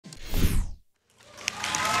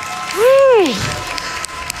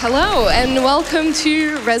Hello, and welcome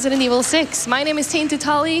to Resident Evil 6. My name is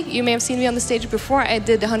TaintedTali. You may have seen me on the stage before. I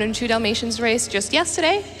did the 102 Dalmatians race just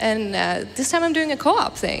yesterday, and this time I'm doing a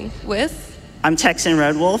co-op thing with... I'm Texan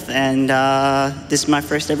Red Wolf, and this is my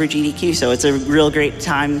first ever GDQ, so it's a real great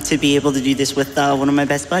time to be able to do this with one of my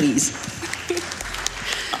best buddies.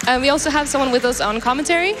 We also have someone with us on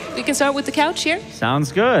commentary. We can start with the couch here.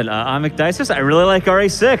 Sounds good. I'm ecdycis. I really like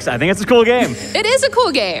RE6. I think it's a cool game. It is a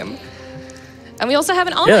cool game. And we also have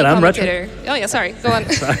an online commentator. Oh yeah, sorry, go on.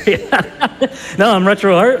 Sorry. No, I'm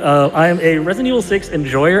RetroHeart. I'm a Resident Evil 6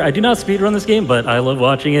 enjoyer. I do not speedrun this game, but I love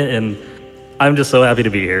watching it, and I'm just so happy to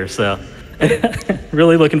be here, so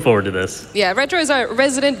really looking forward to this. Yeah, Retro is our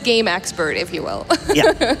resident game expert, if you will. Yeah.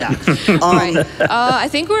 All right, I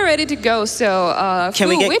think we're ready to go, so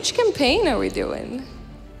which campaign are we doing?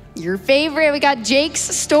 Your favorite. We got Jake's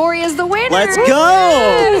story as the winner. Let's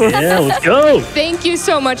go! Yeah, let's go! Thank you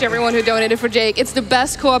so much, everyone who donated for Jake. It's the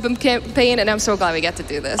best co-op campaign, and I'm so glad we get to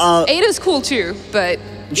do this. Ada's cool too, but...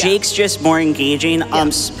 Yeah. Jake's just more engaging.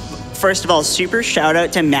 Yeah. First of all, super shout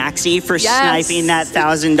out to Maxie for sniping that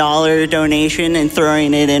 $1,000 donation and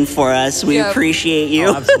throwing it in for us. We appreciate you.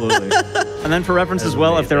 Oh, absolutely. And then for reference as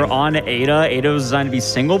well, if they're on Ada was designed to be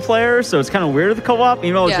single player, so it's kind of weird with the co-op.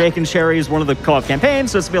 Even though Jake and Sherry is one of the co-op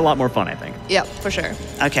campaigns, so it's gonna be a lot more fun, I think. Yeah, for sure.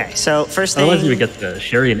 Okay, so first thing. Otherwise, we get the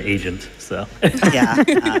Sherry and agent. So. Yeah.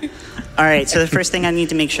 All right, so the first thing I need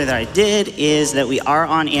to make sure that I did is that we are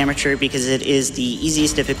on amateur because it is the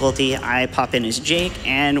easiest difficulty. I pop in as Jake,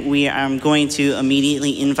 and we are going to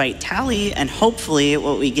immediately invite Tali, and hopefully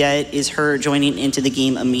what we get is her joining into the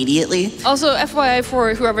game immediately. Also, FYI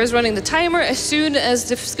for whoever is running the timer, as soon as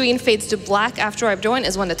the screen fades to black after I've joined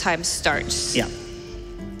is when the time starts. Yeah.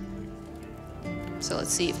 So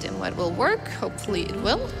let's see if the invite will work. Hopefully it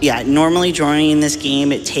will. Yeah, normally joining this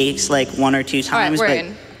game, it takes like 1 or 2 times, we're but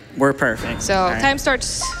in. We're perfect. So time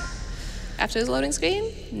starts after this loading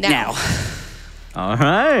screen? Now. All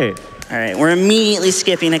right. All right, we're immediately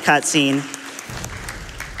skipping a cutscene,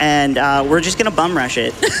 and we're just gonna bum rush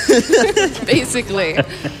it. Basically.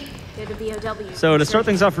 So to start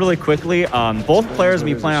things off really quickly, both players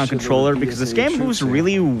will be playing on controller because this game moves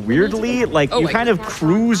really weirdly. Like you kind of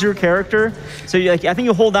cruise your character. So you, I think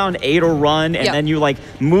you hold down A to run, and then you like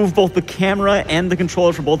move both the camera and the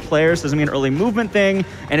controller for both players. Doesn't mean an early movement thing,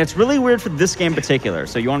 and it's really weird for this game in particular.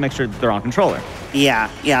 So you want to make sure that they're on controller. Yeah.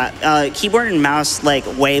 Keyboard and mouse like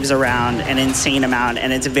waves around an insane amount,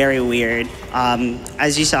 and it's very weird.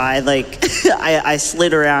 As you saw, I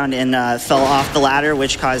slid around and fell off the ladder,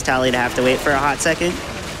 which caused Tali to have to wait for a hot second.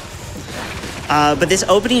 But this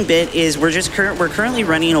opening bit is we're currently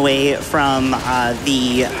running away from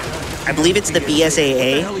I believe it's the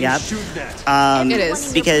BSAA. Yep. It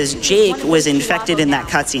is. Because Jake was infected in that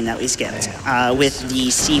cutscene that we skipped with the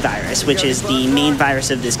C virus, which is the main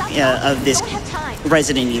virus of this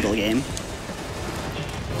Resident Evil game.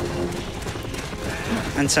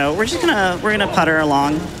 And so we're gonna putter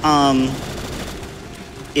along.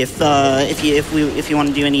 If you want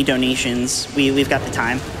to do any donations, we've got the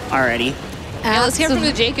time already. Yeah, let's hear from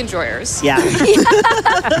the Jake enjoyers. Yeah.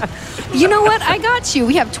 You know what? I got you.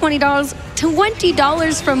 We have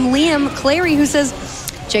 $20 from Liam Clary, who says,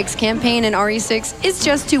 Jake's campaign in RE6 is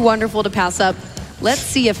just too wonderful to pass up. Let's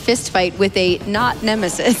see a fist fight with a not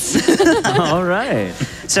nemesis. All right.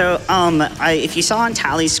 So if you saw on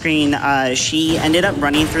Tali's screen, she ended up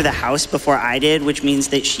running through the house before I did, which means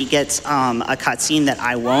that she gets a cutscene that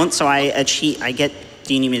I won't. So I get.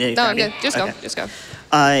 Do you need me to? No, I'm good. Just go.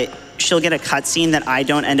 She'll get a cutscene that I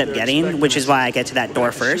don't end up getting, which is why I get to that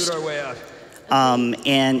door first.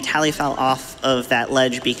 And Tali fell off of that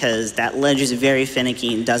ledge because that ledge is very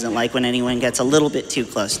finicky and doesn't like when anyone gets a little bit too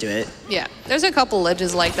close to it. Yeah, there's a couple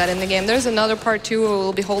ledges like that in the game. There's another part too where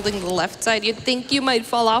we'll be holding the left side. You'd think you might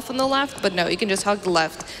fall off on the left, but no, you can just hug the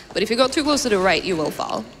left. But if you go too close to the right, you will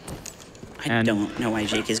fall. I don't know why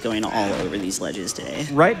Jake is going all over these ledges today.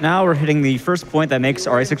 Right now, we're hitting the first point that makes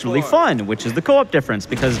RE6 really fun, which is the co-op difference,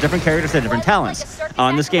 because different characters have different talents.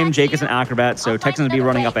 In this game, Jake is an acrobat, so Texan will be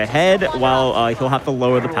running up ahead, while he'll have to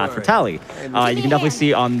lower the path for Tali. You can definitely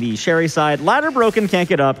see on the Sherry side, ladder broken, can't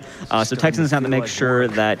get up, so Texan's have to make sure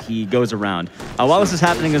that he goes around. While this is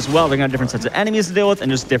happening as well, they're going to have different sets of enemies to deal with, and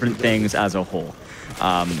just different things as a whole.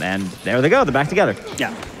 And there they go, they're back together.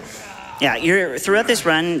 Yeah, throughout this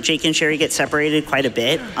run, Jake and Sherry get separated quite a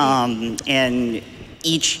bit, and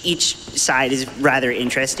each side is rather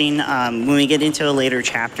interesting. When we get into a later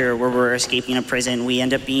chapter where we're escaping a prison, we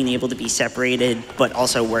end up being able to be separated, but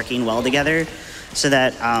also working well together, so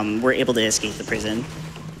that we're able to escape the prison.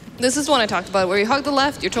 This is one I talked about, where you hug the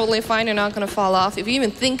left, you're totally fine, you're not going to fall off. If you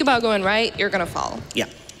even think about going right, you're going to fall. Yeah.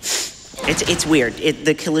 It's weird.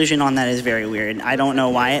 The collision on that is very weird. I don't know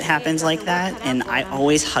why it happens like that, and I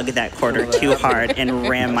always hug that quarter too hard and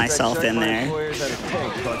ram myself in there.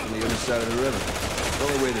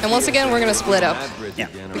 And once again, we're going to split up. Yeah.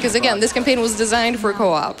 Because again, this campaign was designed for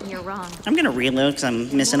co-op. I'm going to reload because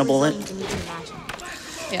I'm missing a bullet.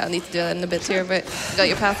 Yeah, I need to do that in a bit here, but got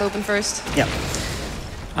your path open first. Yep.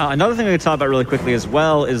 Another thing we could talk about really quickly as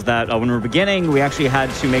well is that when we were beginning, we actually had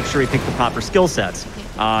to make sure we picked the proper skill sets.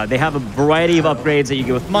 They have a variety of upgrades that you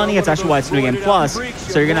get with money. It's actually why it's New Game Plus.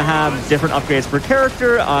 So you're going to have different upgrades per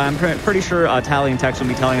character. I'm pretty sure Tali and Tex will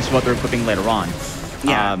be telling us what they're equipping later on.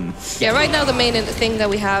 Yeah. Yeah, right now the main thing that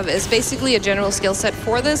we have is basically a general skill set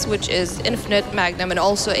for this, which is Infinite Magnum and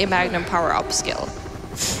also a Magnum power-up skill.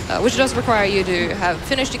 Which does require you to have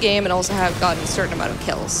finished the game and also have gotten a certain amount of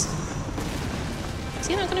kills. Is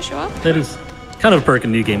he not going to show up? That is kind of a perk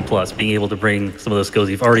in New Game Plus, being able to bring some of those skills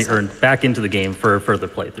you've already earned back into the game for further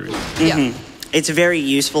playthroughs. Yeah. It's very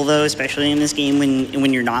useful, though, especially in this game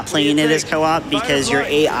when you're not playing it as co-op, because your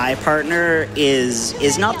AI partner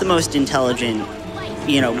is not the most intelligent,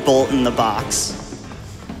 bolt in the box.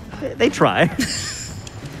 They try. I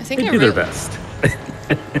think They do their best.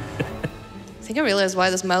 I think I realized why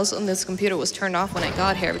this mouse on this computer was turned off when I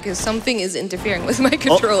got here, because something is interfering with my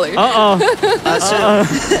controller.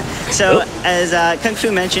 So, as Kung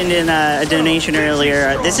Fu mentioned in a donation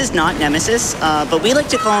earlier, this is not Nemesis, but we like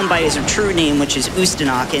to call him by his true name, which is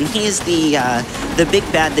Ustanok, and he is the big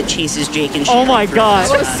bad that chases Jake and Oh my god.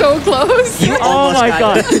 That was so close. You Oh my god.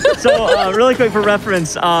 got it. So, really quick for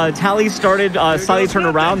reference, Tali started slightly turn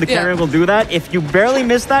around. The camera will do that. If you barely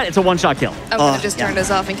miss that, it's a one-shot kill. I'm going to just turn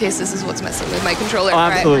this off in case this is what's messing with my controller. Oh,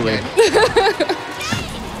 absolutely. Right,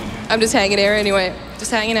 I'm just hanging here anyway.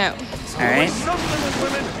 Just hanging out. All right.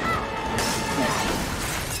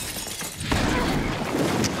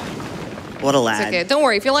 What a lad. It's okay. Don't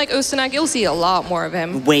worry. If you like Ustanok, you'll see a lot more of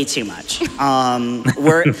him. Way too much. We're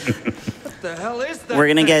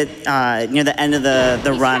gonna get near the end of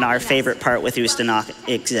the run. Our favorite part with Ustanok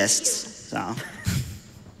exists. So.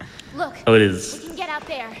 Look. Oh, it is. We can get out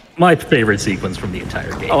there. My favorite sequence from the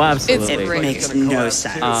entire game. Oh, absolutely. It's It great. makes no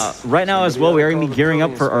sense. Right now as well, we are going to be gearing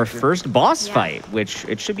up for our first boss fight, which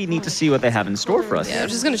it should be neat to see what they have in store for us. Yeah, I'm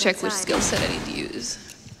just going to check which skill set I need to use.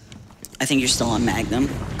 I think you're still on Magnum.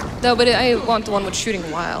 No, but I want the one with shooting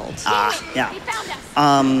wild. Yeah. They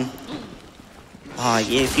found us.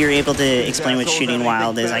 If you're able to explain what Shooting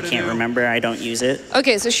Wild is, I can't remember. I don't use it.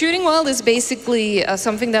 Okay, so shooting wild is basically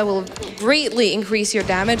something that will greatly increase your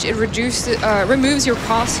damage. It removes your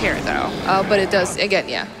crosshair though, but it does,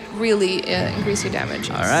 again, really increase your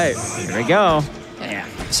damage. All right, here we go. Yeah.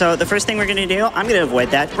 So the first thing we're gonna do, I'm gonna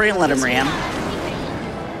avoid that. We're gonna let him ram,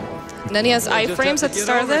 And then he has iframes at the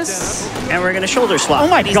start of this. and we're gonna shoulder swap. Oh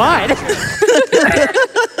my god!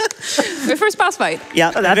 My first boss fight.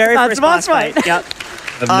 Yeah, the That's very the first boss boss fight. fight. Yep.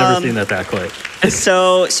 I've never seen that quick.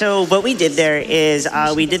 So what we did there is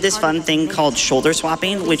we did this fun thing called shoulder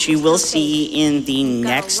swapping, which you will see in the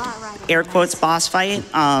next air quotes boss fight,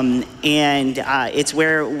 and it's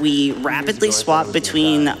where we rapidly swap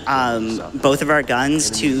between both of our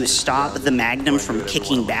guns to stop the Magnum from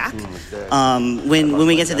kicking back. When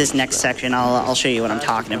we get to this next section, I'll show you what I'm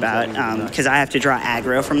talking about, because I have to draw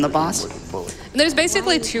aggro from the boss. There's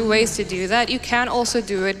basically two ways to do that. You can also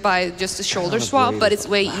do it by just a shoulder swap, but it's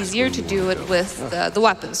way easier to do it with the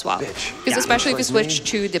weapon swap. Because especially if you switch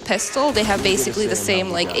to the pistol, they have basically the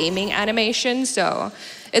same aiming animation, so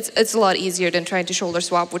it's a lot easier than trying to shoulder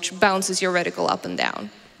swap, which bounces your reticle up and down.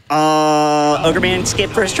 Ogre Man skip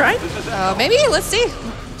first try? Maybe, let's see.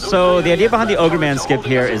 So the idea behind the Ogre Man skip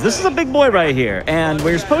here is this is a big boy right here, and what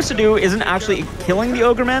you're supposed to do isn't actually killing the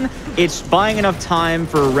Ogre Man, it's buying enough time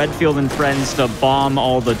for Redfield and friends to bomb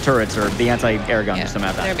all the turrets or the anti-air guns or something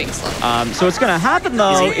like that. They're being slow. So what's gonna happen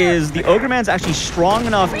though is the Ogre Man's actually strong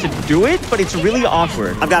enough to do it, but it's really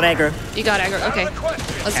awkward. I've got aggro. You got aggro, okay.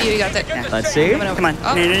 Let's see who you got there. Let's see. Come on.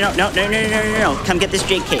 Oh. No. Come get this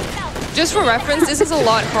Jake cake. Just for reference, this is a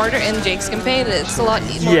lot harder in Jake's campaign. It's a lot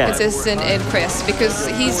more consistent in Chris because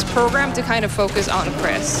he's programmed to kind of focus on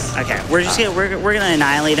Chris. Okay, we're gonna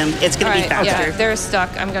annihilate him. It's gonna be faster. Yeah, they're stuck.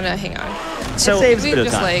 I'm gonna hang on. So saves a We bit of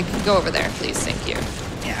just time. go over there, please. Thank you.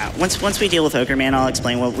 yeah, once we deal with Ogre Man, I'll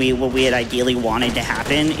explain what we had ideally wanted to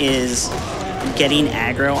happen is getting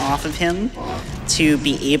aggro off of him to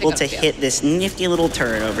be able to hit this nifty little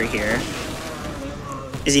turret over here.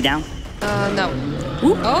 Is he down? No.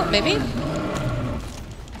 Oh, maybe?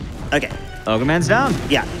 Okay. Ogre Man's down.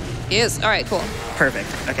 Yeah. He is. All right, cool. Perfect.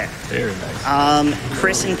 Okay. Very nice.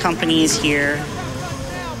 Chris and company is here.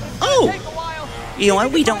 Oh! You know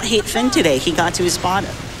what? We don't hate Finn today. He got to his spot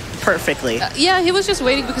perfectly. Yeah, he was just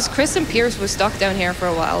waiting because Chris and Pierce were stuck down here for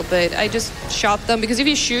a while, but I just shot them because if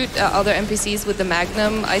you shoot other NPCs with the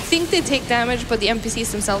Magnum, I think they take damage, but the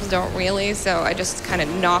NPCs themselves don't really, so I just kind of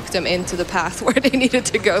knocked them into the path where they needed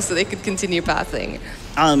to go so they could continue pathing.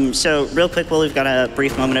 So real quick, well, we've got a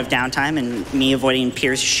brief moment of downtime and me avoiding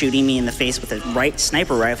Pierce shooting me in the face with a right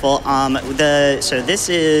sniper rifle. So this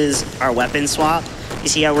is our weapon swap. You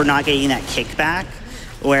see how we're not getting that kickback?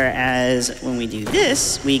 Whereas when we do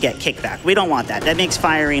this, we get kickback. We don't want that. That makes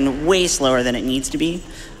firing way slower than it needs to be.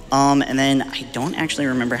 And then I don't actually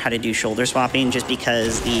remember how to do shoulder swapping just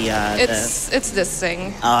because It's this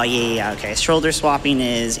thing. Oh, yeah, okay. Shoulder swapping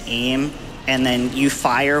is aim, and then you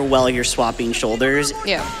fire while you're swapping shoulders.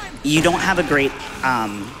 Yeah. You don't have a great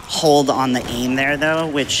hold on the aim there, though,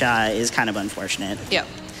 which is kind of unfortunate. Yeah.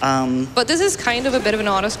 But this is kind of a bit of an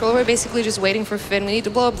auto-scroll. We're basically just waiting for Finn. We need to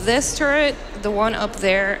blow up this turret, the one up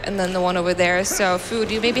there, and then the one over there. So, Fu,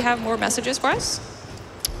 do you maybe have more messages for us?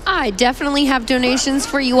 I definitely have donations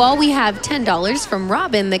for you all. We have $10 from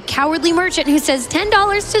Robin, the cowardly merchant, who says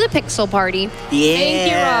 $10 to the Pixel Party. Yeah.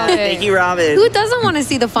 Thank you, Robin. Thank you, Robin. Who doesn't want to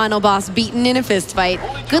see the final boss beaten in a fist fight?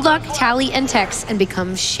 Good luck, Tali and Tex, and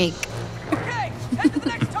become Shake.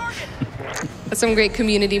 Some great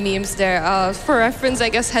community memes there. For reference, I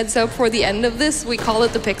guess heads up for the end of this, we call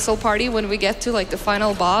it the Pixel Party when we get to like the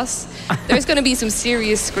final boss. There's going to be some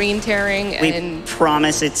serious screen tearing. We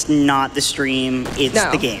promise it's not the stream, it's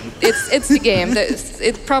the game. It's the game.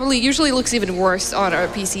 It probably usually looks even worse on our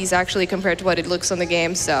PCs actually compared to what it looks on the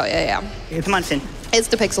game. So yeah. Come on, Finn. It's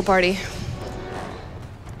the Pixel Party.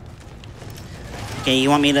 Okay, you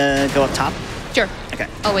want me to go up top? Sure. Okay.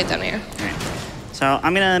 I'll wait down here. All right. So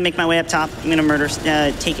I'm gonna make my way up top. I'm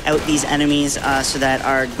gonna take out these enemies so that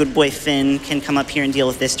our good boy Finn can come up here and deal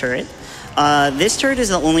with this turret. This turret is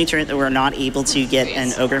the only turret that we're not able to get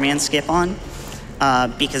an Ogre Man skip on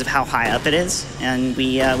because of how high up it is, and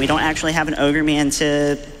we don't actually have an Ogre Man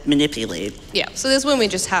to manipulate. Yeah. So this one we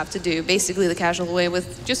just have to do basically the casual way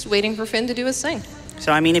with just waiting for Finn to do his thing.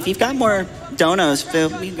 So I mean, if you've got more donos, Phil,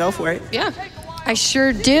 we can go for it. Yeah. I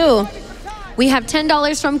sure do. We have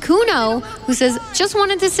 $10 from Kuno, who says, just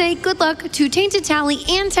wanted to say good luck to TaintedTali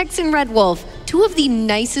and Texan Red Wolf. Two of the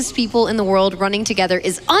nicest people in the world running together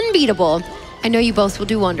is unbeatable. I know you both will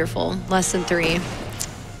do wonderful. Less than 3.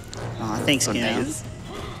 Aw, thanks, Kuno. Nice.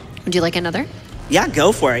 Would you like another? Yeah,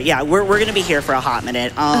 go for it. Yeah, we're going to be here for a hot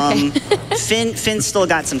minute. Okay. Finn's still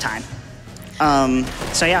got some time.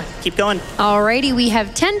 So yeah, keep going. Alrighty, we have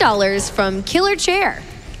 $10 from Killer Chair,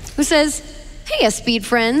 who says, hey, Speed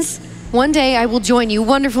friends. One day I will join you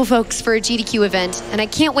wonderful folks for a GDQ event, and I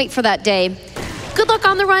can't wait for that day. Good luck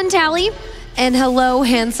on the run, Tali. And hello,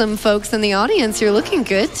 handsome folks in the audience. You're looking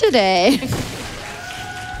good today.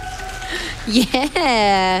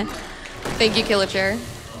 Yeah. Thank you, Killer Chair.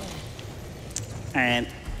 All right,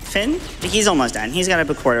 Finn, he's almost done. He's got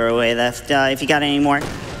a quarter away left. If you got any more.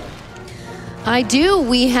 I do.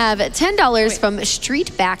 We have $10 from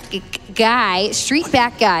Streetback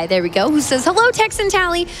Guy, there we go, who says, hello, Tex and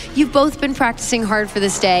Tali. You've both been practicing hard for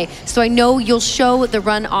this day, so I know you'll show the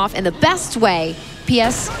run off in the best way.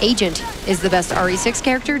 P.S. Agent is the best RE6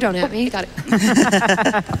 character. Don't at me. Got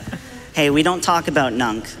it. Hey, we don't talk about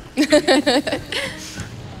Nunk.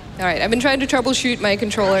 All right, I've been trying to troubleshoot my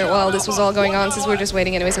controller while this was all going on since we're just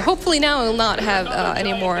waiting anyway. So hopefully now I will not have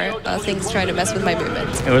any more things trying to mess with my movement.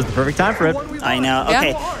 It was the perfect time for it. I know. Yeah.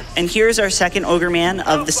 Okay, and here's our second Ogre Man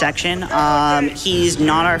of the section. He's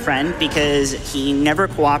not our friend because he never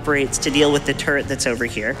cooperates to deal with the turret that's over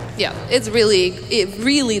here. Yeah, it's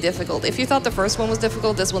really difficult. If you thought the first one was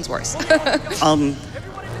difficult, this one's worse.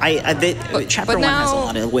 Chapter 1 has a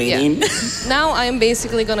lot of waiting. Yeah. Now I'm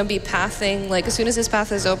basically going to be pathing, like as soon as this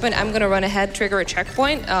path is open, I'm going to run ahead, trigger a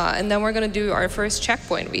checkpoint, and then we're going to do our first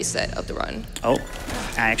checkpoint reset of the run. Oh,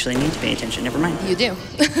 I actually need to pay attention. Never mind. You do.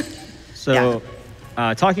 So,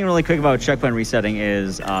 talking really quick about checkpoint resetting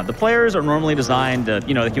is the players are normally designed to,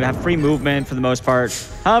 they can have free movement for the most part.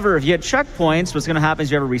 However, if you hit checkpoints, what's going to happen is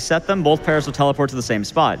you ever reset them, both players will teleport to the same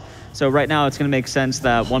spot. So right now, it's going to make sense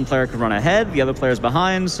that one player could run ahead, the other player's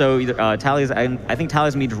behind. So either I think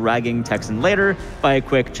Tali's going to be dragging Texan later. By a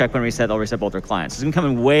quick checkpoint reset, they'll reset both their clients. It's going to come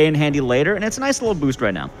in way in handy later, and it's a nice little boost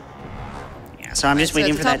right now. Yeah, so I'm just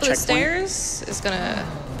waiting for that checkpoint. So the top of the stairs is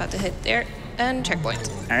about to hit there, and checkpoint.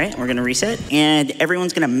 All right, we're going to reset, and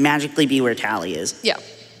everyone's going to magically be where Tali is. Yeah.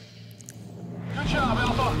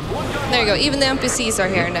 There you go. Even the NPCs are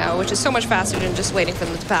here now, which is so much faster than just waiting for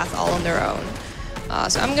them to path all on their own.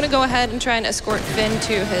 So I'm going to go ahead and try and escort Finn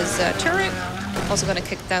to his turret. Also going to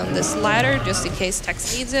kick down this ladder just in case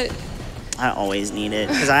Tex needs it. I always need it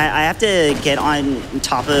because I have to get on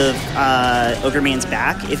top of Ogre Man's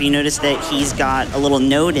back. If you notice that he's got a little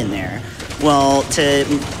node in there, well, to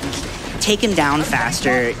take him down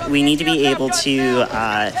faster, we need to be able to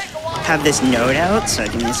have this node out. So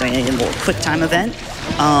give me a second, a little quick time event.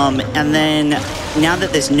 And then now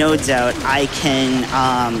that this node's out, I can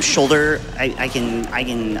I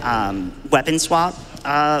can weapon swap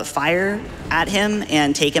fire at him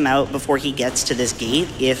and take him out before he gets to this gate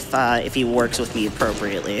if he works with me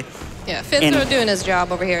appropriately. Yeah, Finn's doing his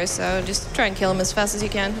job over here, so just try and kill him as fast as you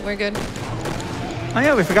can. We're good. Oh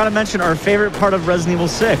yeah, we forgot to mention our favorite part of Resident Evil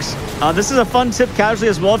 6. This is a fun tip casually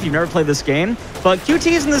as well if you've never played this game, but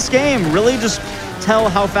QTs in this game really just tell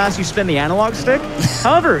how fast you spin the analog stick.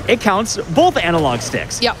 However, it counts both analog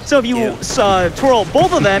sticks. Yep. So if you twirl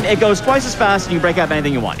both of them, it goes twice as fast and you break up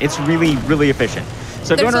anything you want. It's really, really efficient.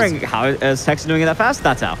 So if you're wondering how is Tex doing it that fast,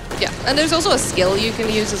 that's how. Yeah, and there's also a skill you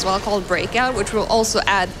can use as well called Breakout, which will also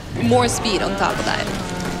add more speed on top of that.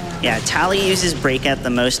 Yeah, Tali uses Breakout the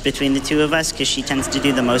most between the two of us because she tends to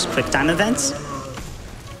do the most quick time events.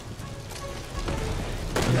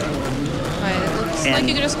 Alright, it looks like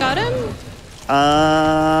you just got him?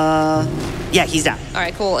 Yeah, he's down.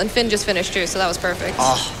 Alright, cool. And Finn just finished too, so that was perfect.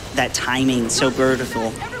 Oh, that timing, so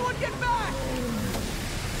beautiful.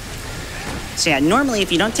 So yeah, normally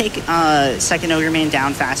if you don't take second Ogre Man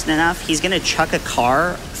down fast enough, he's gonna chuck a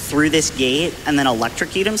car through this gate and then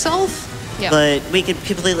electrocute himself. Yep. But we could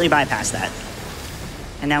completely bypass that.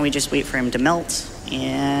 And now we just wait for him to melt,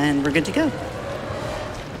 and we're good to go.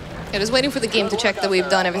 Yeah, just waiting for the game to check that we've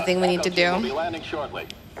done everything we need to do.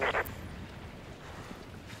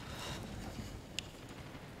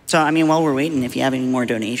 So, I mean, while we're waiting, if you have any more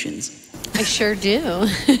donations. I sure do.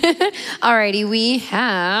 Alrighty, we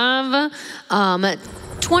have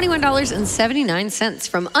 $21.79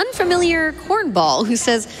 from Unfamiliar Cornball, who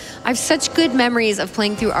says, I have such good memories of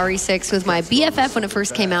playing through RE6 with my BFF when it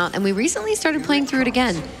first came out, and we recently started playing through it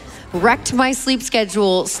again. Wrecked my sleep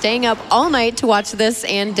schedule, staying up all night to watch this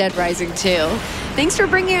and Dead Rising 2. Thanks for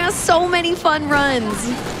bringing us so many fun runs.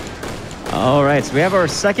 All right, so we have our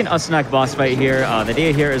second Usnack boss fight here. The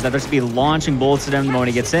idea here is that there's going to be launching bullets at him the moment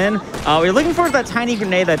he gets in. We're looking forward to that tiny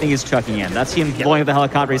grenade that I think he's chucking in. That's him blowing up the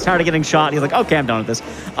helicopter. He's tired of getting shot. He's like, okay, I'm done with this.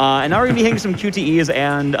 And now we're going to be hitting some QTEs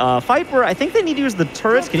and fight where I think they need to use the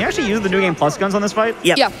turrets. Can you actually use the New Game Plus guns on this fight?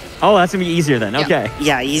 Yep. Yeah. Oh, that's going to be easier then. Yep. Okay.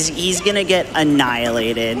 Yeah, he's going to get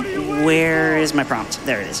annihilated. Where is my prompt?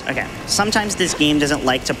 There it is. Okay. Sometimes this game doesn't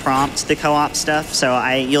like to prompt the co-op stuff, so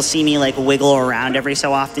you'll see me like wiggle around every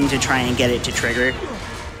so often to try and get it to trigger.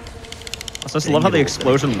 I just love how the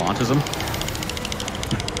explosion launches him.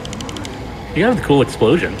 You have the cool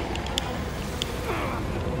explosion.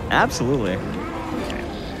 Absolutely.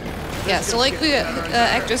 Yeah, so like we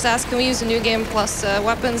actress asked, can we use the New Game Plus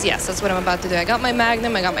weapons? Yes, that's what I'm about to do. I got my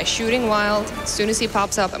Magnum, I got my Shooting Wild. As soon as he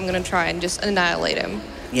pops up, I'm gonna try and just annihilate him.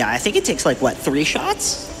 Yeah, I think it takes like, what, 3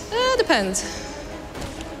 shots? Depends.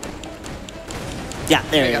 Yeah,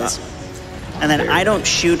 there it is. And then I don't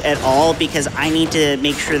shoot at all because I need to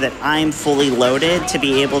make sure that I'm fully loaded to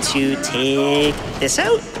be able to take this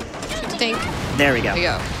out. Shoot the tank. There we go. There you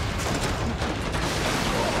go.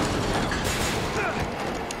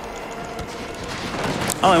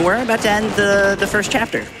 Oh, and we're about to end the first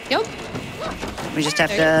chapter. Yep. We just have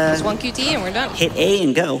There you go. There's to one QT and we're done. hit A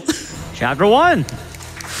and go. Chapter 1.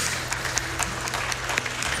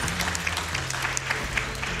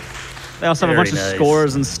 They also have a bunch of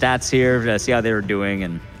scores and stats here to see how they were doing,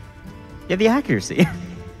 and you have the accuracy.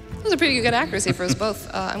 Those are pretty good accuracy for us both.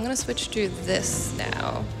 I'm gonna switch to this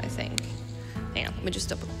now, I think. Hang on, let me just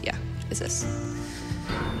double, yeah, it's this.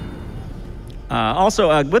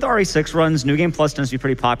 Also, with RE6 runs, New Game Plus tends to be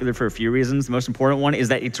pretty popular for a few reasons. The most important one is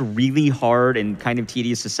that it's really hard and kind of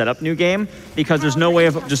tedious to set up New Game because there's no way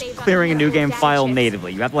of just clearing a New Game file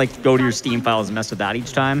natively. You have to like go to your Steam files and mess with that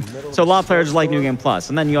each time. So a lot of players like New Game Plus,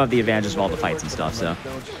 and then you have the advantages of all the fights and stuff.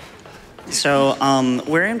 So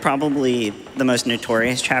we're in probably the most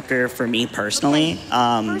notorious chapter for me personally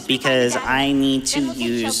because I need to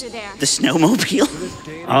use the snowmobile.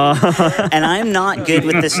 And I'm not good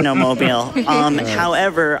with the snowmobile.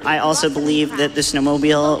 However, I also believe that the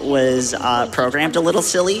snowmobile was programmed a little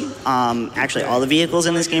silly. Actually, all the vehicles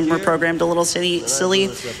in this game were programmed a little silly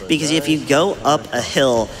because if you go up a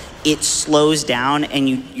hill, it slows down and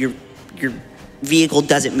your vehicle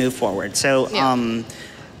doesn't move forward. So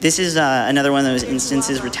this is another one of those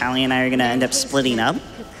instances where Tali and I are going to end up splitting up.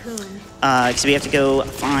 Because we have to go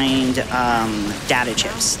find data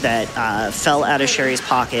chips that fell out of Sherry's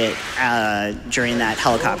pocket during that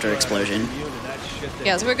helicopter explosion.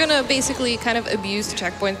 Yeah, so we're gonna basically kind of abuse the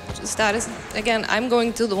checkpoint status. Again, I'm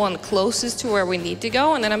going to the one closest to where we need to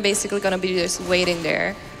go, and then I'm basically gonna be just waiting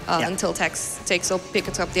there until Tex picks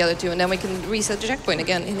up the other two, and then we can reset the checkpoint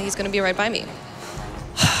again, and he's gonna be right by me.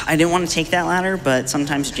 I didn't want to take that ladder, but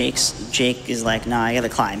sometimes Jake is like, nah, I gotta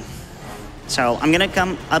climb. So I'm gonna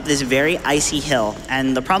come up this very icy hill,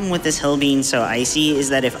 and the problem with this hill being so icy is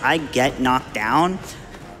that if I get knocked down,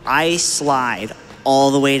 I slide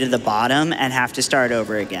all the way to the bottom and have to start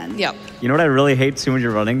over again. Yep. You know what I really hate too when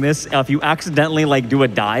you're running this? If you accidentally like do a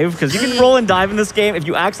dive, because you can roll and dive in this game. If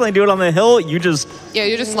you accidentally do it on the hill, you just... Yeah,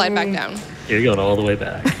 you just slide back down. You're going all the way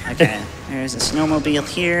back. Okay, there's a snowmobile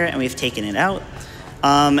here, and we've taken it out.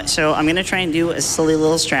 So I'm gonna try and do a silly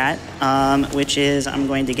little strat, which is I'm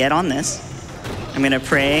going to get on this. I'm gonna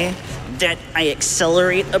pray that I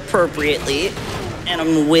accelerate appropriately, and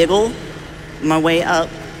I'm gonna wiggle my way up,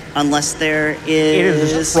 unless there is... It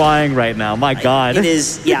is just flying right now. My God. It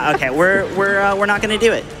is. Yeah. Okay. We're not gonna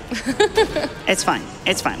do it. It's fine.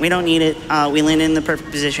 It's fine. We don't need it. We landed in the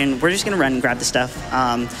perfect position. We're just gonna run and grab the stuff.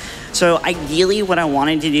 So ideally, what I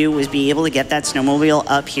wanted to do was be able to get that snowmobile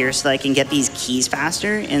up here so that I can get these keys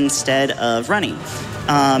faster instead of running.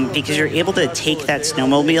 Because you're able to take that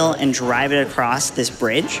snowmobile and drive it across this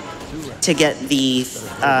bridge to get the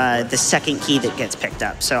second key that gets picked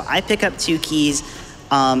up. So I pick up 2 keys,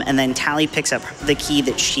 and then Tali picks up the key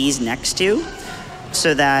that she's next to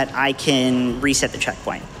so that I can reset the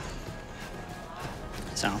checkpoint.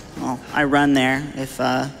 So, well, I run there if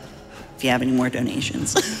you have any more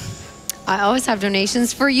donations. I always have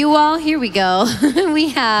donations for you all. Here we go. We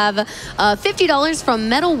have $50 from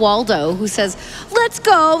Metal Waldo, who says, let's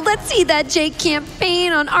go. Let's see that Jake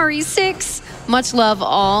campaign on RE6. Much love,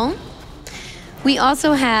 all. We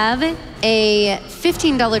also have a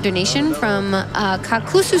 $15 donation from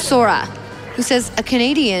Kakususora, who says, a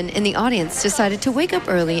Canadian in the audience decided to wake up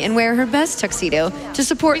early and wear her best tuxedo to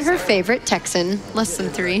support her favorite Texan. Less than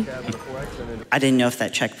 3. I didn't know if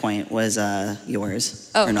that checkpoint was yours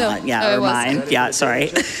Oh, or not. no. Yeah, Oh, or it was. mine. Yeah, sorry.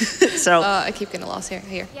 So, I keep getting lost here.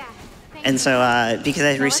 Yeah. and so because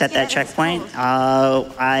I reset that checkpoint,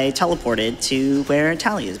 I teleported to where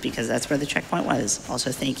Tali is because that's where the checkpoint was.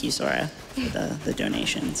 Also, thank you, Sora, for the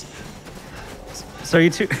donations. So are you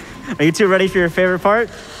two ready for your favorite part?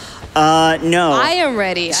 No. I am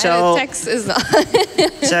ready. So- Tex is not.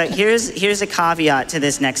 So here's a caveat to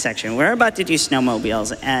this next section. We're about to do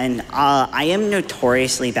snowmobiles, and I am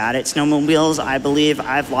notoriously bad at snowmobiles. I believe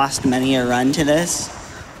I've lost many a run to this,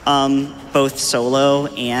 both solo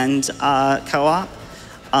and co-op.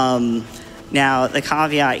 Now, the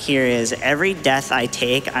caveat here is every death I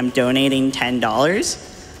take, I'm donating $10.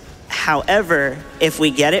 However, if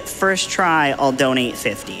we get it first try, I'll donate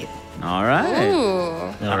 $50. All right.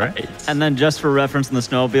 Ooh. All right. And then just for reference in the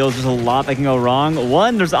snowmobiles, there's a lot that can go wrong.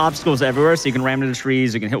 1, there's obstacles everywhere, so you can ram into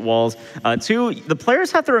trees, you can hit walls. 2, the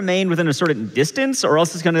players have to remain within a certain distance, or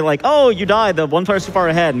else it's going to be like, oh, you died, the one player's too far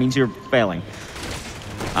ahead, means you're failing.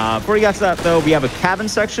 Before you get to that, though, we have a cabin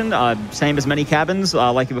section, same as many cabins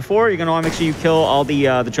like before. You're going to want to make sure you kill all the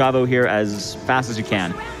Javo here as fast as you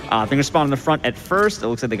can. They're going to spawn in the front at first. It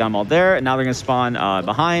looks like they got them all there, and now they're going to spawn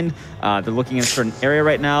behind. They're looking in a certain area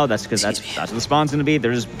right now. That's because that's where the spawn's going to be.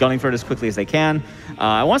 They're just gunning for it as quickly as they can.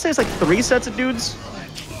 I want to say it's like 3 sets of dudes.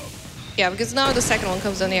 Yeah, because now the second one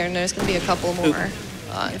comes down here, and there's going to be a couple more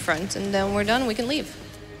in front, and then we're done. We can leave.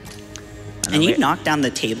 And you knocked down the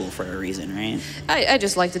table for a reason, right? I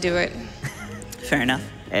just like to do it. Fair enough.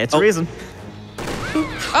 It's a reason.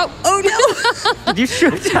 Oh no! You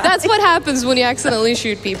shoot that. That's what happens when you accidentally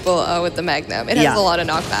shoot people with the Magnum. It has a lot of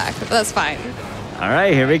knockback, but that's fine. All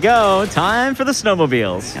right, here we go. Time for the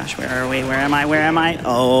snowmobiles. Gosh, where are we? Where am I? Where am I?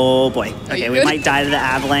 Oh boy. Okay, we good? might die to the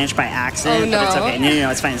avalanche by accident, Oh, but it's no. okay. No,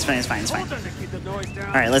 it's fine. It's fine. It's fine. It's fine.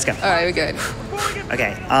 All right, let's go. All right, we're good.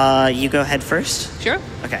 Okay, you go ahead first. Sure.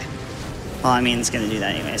 Okay. Well, I mean, it's gonna do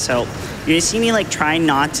that anyway. So you're gonna see me like try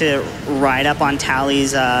not to ride up on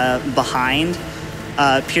Tali's behind,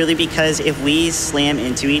 purely because if we slam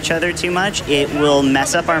into each other too much, it will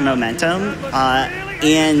mess up our momentum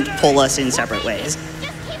and pull us in separate ways.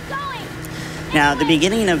 Just keep going. Now, the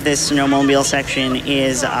beginning of this snowmobile section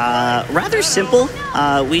is rather simple.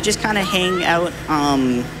 We just kind of hang out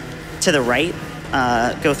to the right,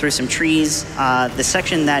 go through some trees. The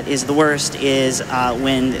section that is the worst is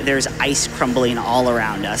when there's ice crumbling all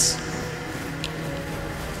around us.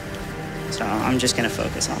 So I'm just going to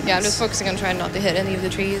focus on this. Yeah, I'm just focusing on trying not to hit any of the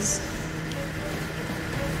trees.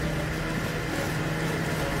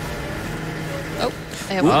 Oh,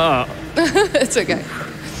 I have one. It's okay.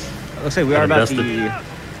 Looks like we are about the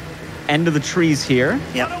end of the trees here.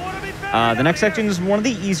 Yep. The next section is one of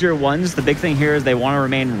the easier ones. The big thing here is they want to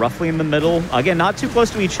remain roughly in the middle. Again, not too close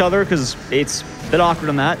to each other because it's a bit awkward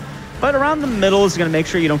on that. But around the middle is going to make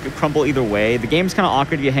sure you don't get crumble either way. The game's kind of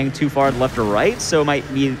awkward if you hang too far left or right, so it might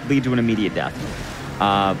lead to an immediate death.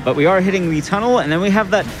 But we are hitting the tunnel, and then we have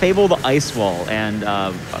that fabled ice wall. And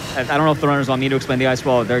I don't know if the runners want me to explain the ice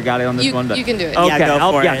wall. They're got it on this one. But you can do it. Okay, Yeah,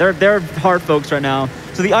 go for it. they're hard folks right now.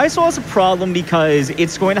 So the ice wall is a problem because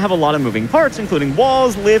it's going to have a lot of moving parts, including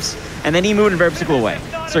walls, lifts, and then you move in a very particular way.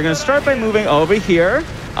 So they're going to start by moving over here.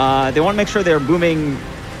 They want to make sure they're moving,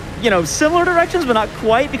 similar directions, but not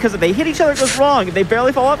quite, because if they hit each other, it goes wrong. If they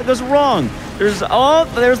barely fall off, it goes wrong. There's the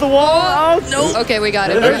wall. Oh, No. Okay, we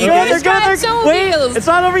got it. They're good. Wait, it's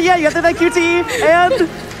not over yet. You have to hit that QTE, and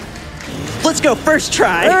Let's go, first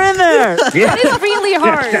try. they're in there. It's really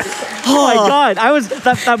hard. Oh my God! I was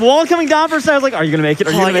that wall coming down for a second. I was like, "Are you gonna make it?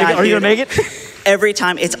 Are you gonna make it? Are you gonna make it?" Every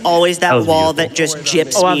time, it's always that was wall beautiful. that just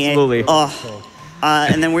gyps Oh, me. absolutely.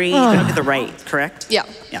 And then we hug to the right, correct? Yeah.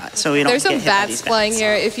 Yeah, so we don't There's get some hit by bats these flying bats.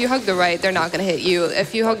 here. If you hug the right, they're not going to hit you.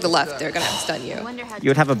 If you hug the left, they're going to stun you. You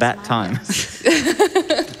would have a bad time.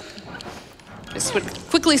 Just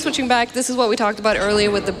quickly switching back, this is what we talked about earlier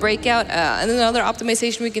with the breakout. And then another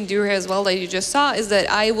optimization we can do here as well that you just saw is that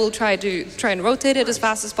I will try and rotate it as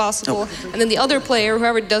fast as possible. And then the other player,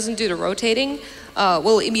 whoever doesn't do the rotating,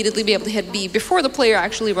 will immediately be able to hit B before the player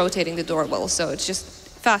actually rotating the door will. So it's just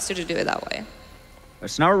faster to do it that way.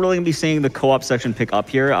 So now we're really going to be seeing the co-op section pick up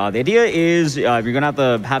here. The idea is you're going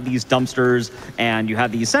to have these dumpsters and you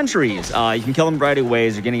have these sentries. You can kill them a variety of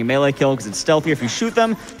ways. You're getting a melee kill because it's stealthier. If you shoot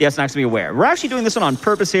them, the S-Nax to be aware. We're actually doing this one on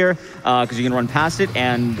purpose here because you can run past it.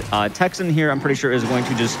 And Texan here, I'm pretty sure, is going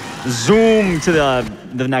to just zoom to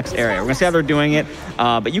the next area. We're going to see how they're doing it.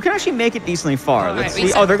 But you can actually make it decently far. Let's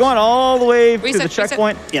see. Oh, they're going all the way to the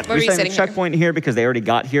checkpoint. Yep. We're resetting the checkpoint here because they already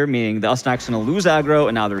got here, meaning the S-Nax going to lose aggro,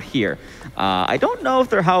 and now they're here. I don't know if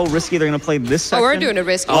they're how risky they're going to play this section. Oh, we're doing a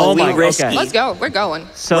risky. Oh, we my risky. okay. Let's go. We're going.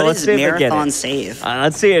 So What let's is see if they get marathon it. save?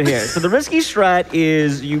 Let's see it here. So the risky strat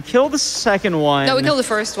is you kill the second one. No, we kill the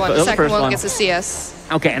first one. The second one gets a CS.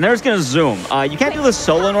 Okay, and they're just going to zoom. You can't do this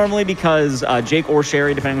solo normally because Jake or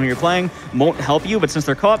Sherry, depending on who you're playing, won't help you. But since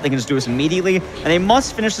they're co-op, they can just do this immediately. And they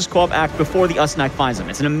must finish this co-op act before the S-Nax finds them.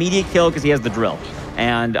 It's an immediate kill because he has the drill.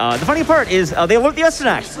 And the funny part is they alert the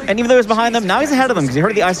S-Nax. And even though he's behind them, now he's ahead of them because he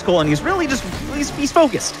heard the icicle and he's really just, he's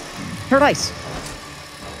focused. Heard ice.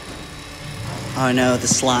 Oh no, the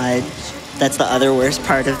slide. That's the other worst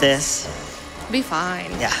part of this. Be fine.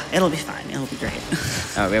 Yeah, it'll be fine. It'll be great.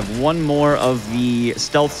 All right, we have one more of the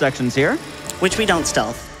stealth sections here. Which we don't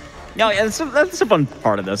stealth. No, yeah, that's a fun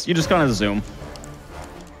part of this. You just kind of zoom.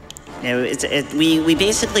 You know, we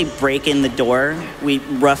basically break in the door, we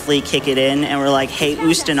roughly kick it in, and we're like, hey,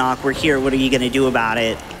 Ustanok, we're here, what are you going to do about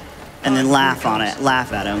it? And then laugh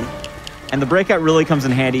at him. And the breakout really comes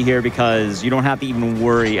in handy here because you don't have to even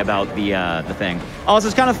worry about the thing. Also,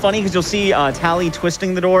 it's kind of funny because you'll see Tali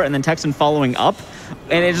twisting the door and then Texan following up.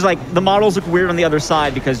 And it's just like the models look weird on the other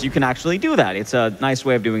side because you can actually do that. It's a nice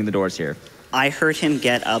way of doing the doors here. I heard him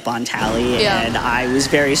get up on Tali, and I was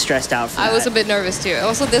very stressed out for that. I was a bit nervous too.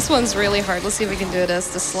 Also, this one's really hard. Let's see if we can do it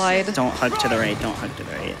as the slide. Don't hug to the right, don't hug to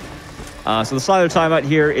the right. So the slide they're talking about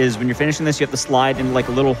here is when you're finishing this, you have to slide in like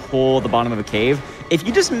a little hole at the bottom of a cave. If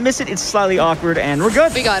you just miss it, it's slightly awkward, and we're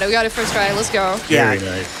good. We got it. We got it first try. Let's go. Yeah, Very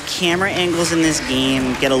nice. camera angles in this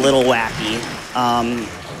game get a little wacky.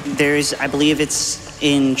 I believe it's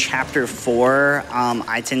in chapter 4,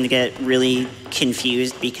 I tend to get really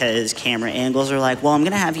confused because camera angles are like, well, I'm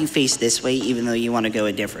gonna have you face this way even though you want to go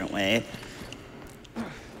a different way.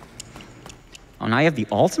 Oh, now you have the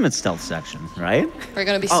ultimate stealth section, right? We're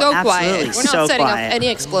gonna be Oh, so absolutely, quiet. We're not so setting quiet. up any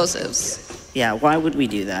explosives. Yeah, why would we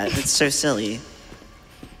do that? It's so silly.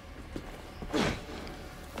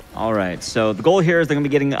 All right, so the goal here is they're going to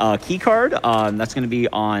be getting a key card. That's going to be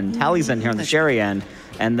on Tali's end here on the Sherry end.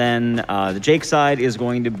 And then the Jake side is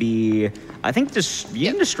going to be, I think, just you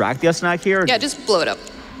can distract the S-Nax here. Yeah, just blow it up.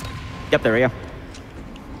 Yep, there we go.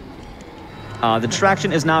 The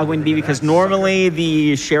distraction is now going to be because normally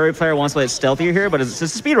the Sherry player wants to play it stealthier here, but it's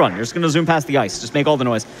just a speed run. You're just going to zoom past the ice. Just make all the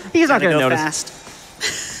noise. He's not going to notice. Fast.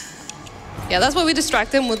 Yeah, that's why we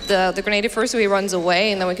distract him with the grenade first so he runs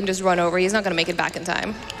away, and then we can just run over. He's not gonna make it back in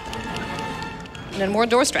time. And then more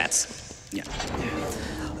door strats. Yeah.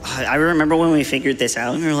 I remember when we figured this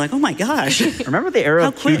out, and we were like, oh my gosh. Remember the era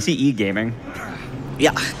of How quick. QTE gaming?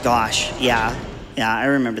 Yeah, gosh, yeah. Yeah, I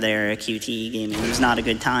remember the era of QTE gaming. It was not a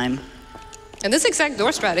good time. And this exact door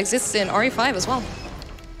strat exists in RE5 as well.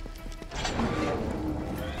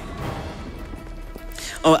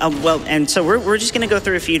 Well, and so we're just going to go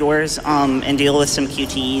through a few doors and deal with some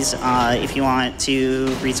QTs if you want to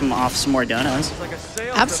read some more donos.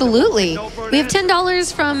 Absolutely. We have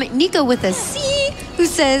 $10 from Nico with a C, who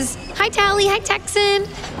says, "Hi Tali, hi Texan.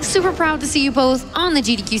 Super proud to see you both on the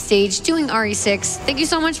GDQ stage doing RE6. Thank you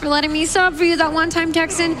so much for letting me sub for you that one time,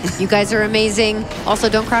 Texan. You guys are amazing. Also,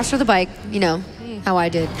 don't crash with the bike. You know how I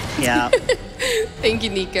did." Yeah. Thank you,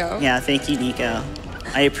 Nico. Yeah, thank you, Nico.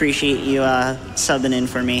 I appreciate you subbing in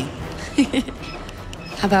for me.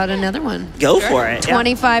 How about another one? Go for it. Yeah.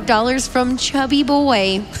 $25 from Chubby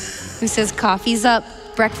Boy, who says, "Coffee's up,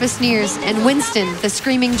 breakfast nears, and Winston, the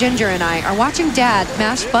screaming ginger, and I are watching Dad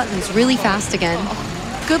mash buttons really fast again.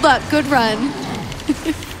 Good luck, good run."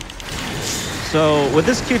 So with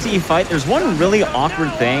this QTE fight, there's one really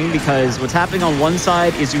awkward thing because what's happening on one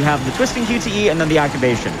side is you have the twisting QTE and then the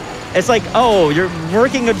activation. It's like, oh, you're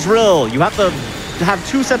working a drill. You have to have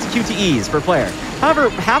 2 sets of QTEs per player. However,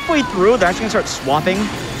 halfway through, they're actually gonna start swapping.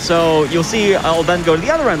 So you'll see I'll then go to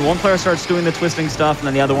the other end. One player starts doing the twisting stuff, and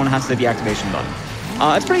then the other one has to do the activation button.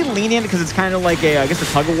 It's pretty lenient because it's kind of like I guess a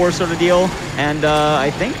tug of war sort of deal. And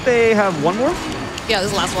I think they have one more. Yeah, this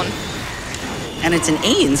is the last one. And it's an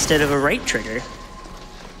A instead of a right trigger.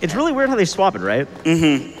 It's really weird how they swap it, right?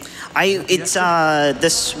 Mm-hmm. It's the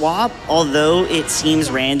swap, although it seems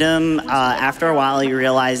random, after a while you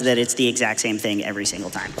realize that it's the exact same thing every single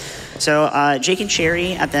time. So Jake and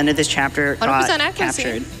Sherry at the end of this chapter got 100% accuracy.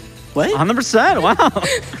 captured. What? 100%, wow.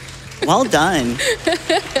 Well done.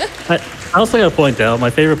 I also got to point out, my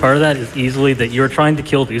favorite part of that is easily that you're trying to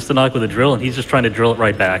kill Ustanok with a drill, and he's just trying to drill it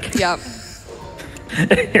right back. Yeah.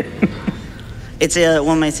 It's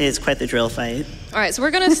one might say it's quite the drill fight. All right, so we're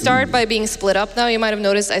gonna start by being split up now. You might have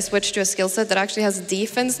noticed I switched to a skill set that actually has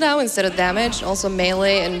defense now instead of damage, also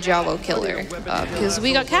melee and Javo killer, because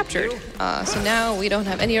we got captured. So now we don't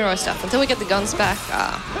have any of our stuff. Until we get the guns back,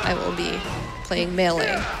 I will be playing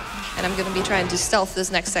melee. And I'm gonna be trying to stealth this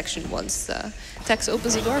next section once Tex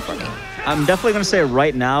opens the door for me. I'm definitely going to say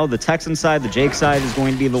right now, the Texan side, the Jake side is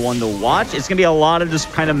going to be the one to watch. It's going to be a lot of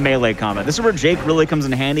just kind of melee combat. This is where Jake really comes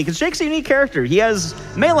in handy, because Jake's a unique character. He has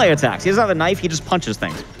melee attacks. He doesn't have a knife, he just punches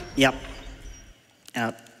things. Yep.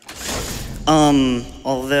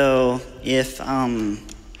 Although, if,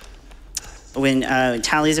 when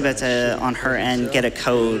Tali's about to, on her end, get a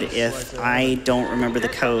code, if I don't remember the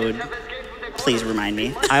code, please remind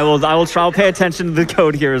me. I'll pay attention to the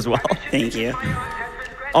code here as well. Thank you.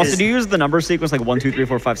 Also, do you use the number sequence like 1, 2, 3,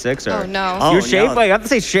 4, 5, 6? Or? Oh, no. Oh, You shape? no. Like, I have to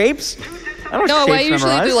say shapes? I don't No, shapes I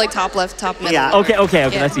usually memorize. do like top left, top middle. Yeah. Okay, Yeah.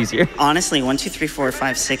 that's easier. Honestly, 1, 2, 3, 4,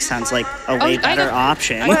 5, 6 sounds like a way I better got-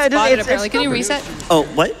 option. I Well, got it- spotted it's apparently. Can you covered. reset? Oh,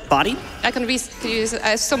 what? Body? I can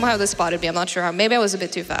somehow this spotted me. I'm not sure how. Maybe I was a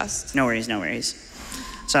bit too fast. No worries, no worries.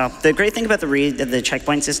 So the great thing about the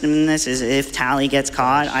checkpoint system in this is if Tali gets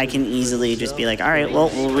caught, I can easily just be like, all right, well,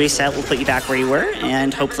 we'll reset, we'll put you back where you were,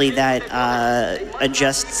 and hopefully that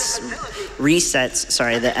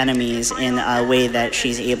resets the enemies in a way that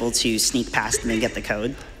she's able to sneak past them and get the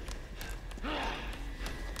code.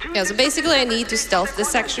 Yeah, so basically I need to stealth this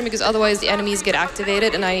section because otherwise the enemies get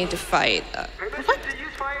activated and I need to fight. What?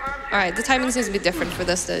 All right, the timing seems to be different for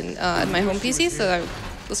this than at my home PC, so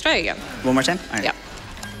let's try again. One more time? All right. Yeah.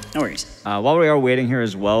 No worries. While we are waiting here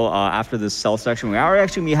as well, after this cell section, we are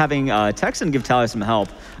actually be having Texan give Tali some help.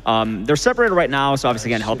 They're separated right now, so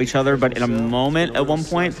obviously can't help each other, but in a moment, at one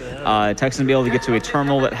point, Texan will be able to get to a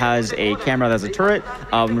terminal that has a camera that has a turret.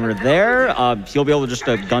 When we're there, he'll be able to just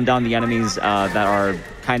gun down the enemies that are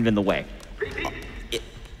kind of in the way.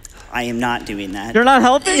 I am not doing that. You're not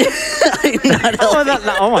helping? I'm not helping.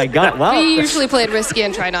 Oh my god, wow. We usually play it risky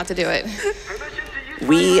and try not to do it.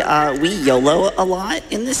 We YOLO a lot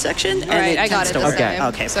in this section. All right, I got it this time.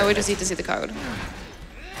 Okay. So we just need to see the code.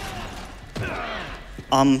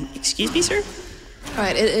 Excuse me, sir? All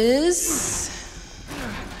right, it is...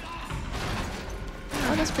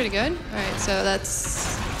 Oh, that's pretty good. All right, so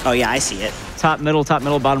that's... Oh yeah, I see it. Top, middle,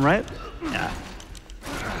 bottom right? Yeah.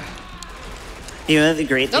 You know the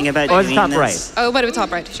great thing about Oh, it's doing top this? right. Oh, but it was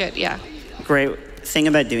top right. Shit, yeah. Great thing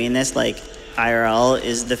about doing this, like IRL,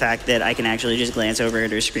 is the fact that I can actually just glance over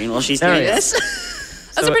at her screen while she's There doing it this.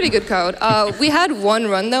 That's a pretty good code. We had one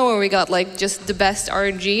run though where we got like just the best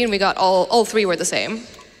RNG and we got all three were the same.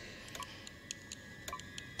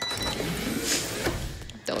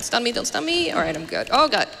 Don't stun me, don't stun me. All right, I'm good. Oh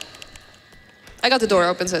god. I got the door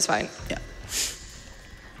open, so it's fine. Yeah.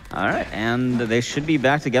 All right, and they should be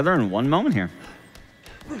back together in one moment here.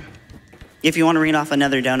 If you want to read off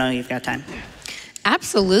another dono, you've got time.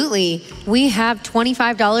 Absolutely. We have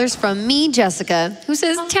 $25 from me, Jessica, who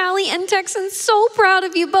says, Tali and Texan, so proud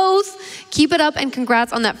of you both. Keep it up and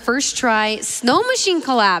congrats on that first try snow machine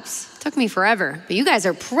collapse. Took me forever, but you guys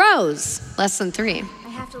are pros. Less than 3. I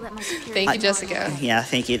have to let my security. Thank you, Jessica. Yeah,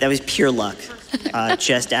 thank you. That was pure luck.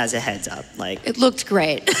 Just as a heads up. Like, It looked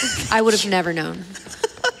great. I would have never known.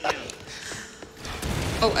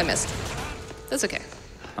 Oh, I missed. That's okay.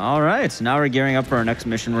 All right, so now we're gearing up for our next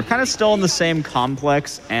mission. We're kind of still in the same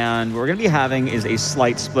complex, and what we're going to be having is a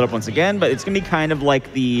slight split up once again, but it's going to be kind of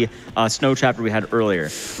like the snow chapter we had earlier.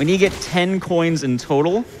 We need to get 10 coins in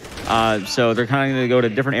total, so they're kind of going to go to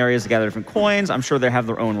different areas to gather different coins. I'm sure they have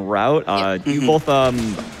their own route. You both,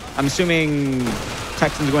 I'm assuming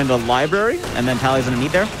Texan's going to the library, and then Tali's going to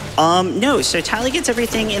meet there? No, so Tali gets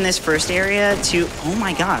everything in this first area to, oh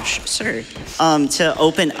my gosh, sir, to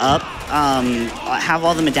open up, have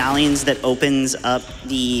all the medallions that opens up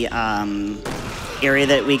the area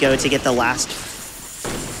that we go to get the last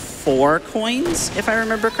 4 coins, if I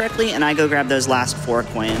remember correctly, and I go grab those last 4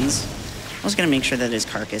 coins. I was going to make sure that his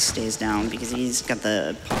carcass stays down because he's got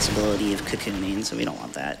the possibility of cocooning, so we don't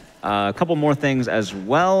want that. A couple more things as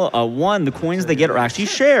well. One, the coins they get are actually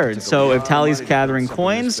shared. So if Tali's gathering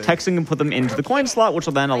coins, Texan can put them into the coin slot, which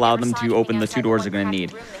will then allow them to open the 2 doors they're going to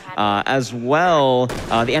need. As well,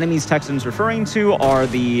 the enemies Texan's referring to are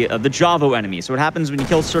the Javo enemies. So what happens when you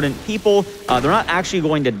kill certain people, they're not actually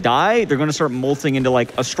going to die. They're going to start molting into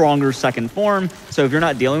like a stronger second form. So if you're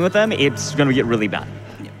not dealing with them, it's going to get really bad.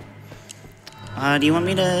 Do you want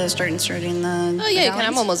me to start inserting the Oh, yeah, you can.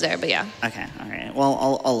 I'm almost there, but yeah. Okay, all right.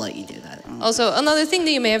 Well, I'll let you do that. Also, another thing that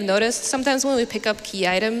you may have noticed, sometimes when we pick up key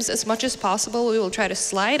items, as much as possible, we will try to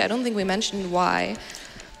slide. I don't think we mentioned why.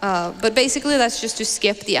 But basically, that's just to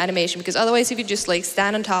skip the animation, because otherwise, if you just like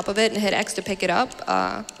stand on top of it and hit X to pick it up,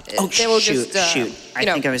 they will just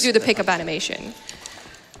do the pickup animation.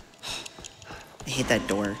 I hate that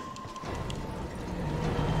door.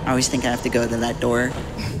 I always think I have to go to that door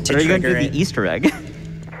to Are you going to do trigger it. the Easter egg?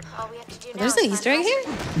 There's an Easter egg here?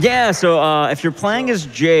 Yeah, so if you're playing as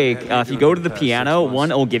Jake, if you go to the piano, one,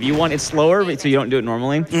 it'll give you one. It's slower, so you don't do it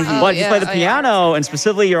normally. But if you play the piano, and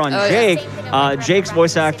specifically you're on Jake, Jake's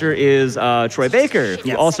voice actor is Troy Baker,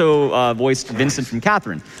 who also voiced Vincent from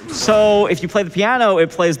Catherine. So if you play the piano, it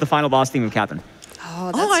plays the final boss theme of Catherine.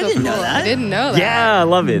 Oh, that's I didn't know that. I didn't know that. Yeah, I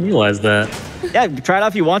love I it. didn't realize that. Yeah, try it out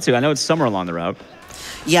if you want to. I know it's somewhere along the route.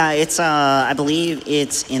 Yeah, it's I believe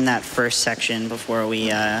it's in that first section before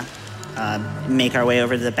we make our way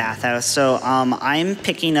over to the bathhouse. So I'm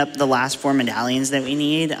picking up the last 4 medallions that we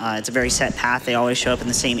need. It's a very set path. They always show up in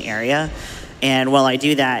the same area. And while I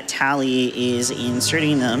do that, Tali is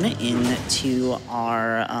inserting them into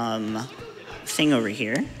our thing over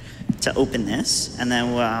here to open this. And then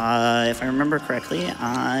if I remember correctly,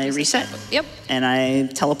 I reset. Yep. And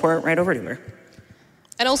I teleport right over to her.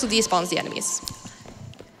 And also despawns the enemies.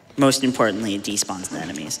 Most importantly, it despawns the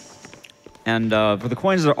enemies. And for the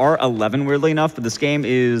coins, there are 11, weirdly enough, but this game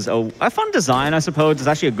is a fun design, I suppose. It's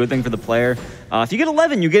actually a good thing for the player. If you get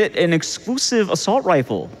 11, you get an exclusive assault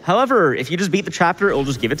rifle. However, if you just beat the chapter, it'll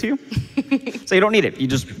just give it to you. So you don't need it. You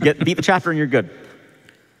just beat the chapter and you're good.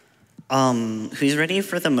 Who's ready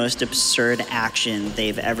for the most absurd action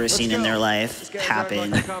they've ever seen in their life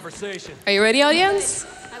happen? Are you ready, audience?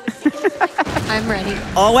 I'm ready.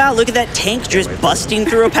 Oh wow, look at that tank just busting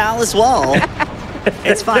through a palace wall.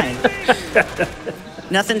 It's fine.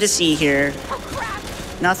 Nothing to see here.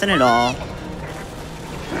 Nothing at all.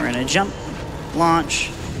 We're gonna jump, launch,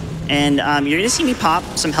 and you're gonna see me pop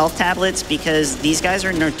some health tablets because these guys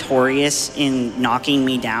are notorious in knocking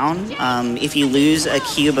me down. If you lose a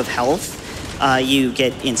cube of health, you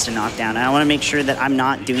get instant knockdown. And I wanna make sure that I'm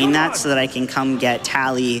not doing that so that I can come get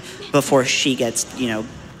Tali before she gets,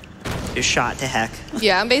 shot to heck.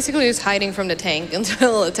 Yeah, I'm basically just hiding from the tank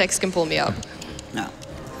until a Tex can pull me up. No.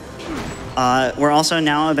 We're also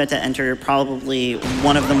now about to enter probably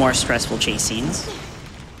one of the more stressful chase scenes.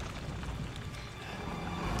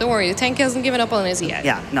 Don't worry, the tank hasn't given up on us yet.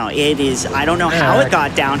 Yeah, no, it is. I don't know how it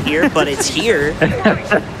got down here, but it's here.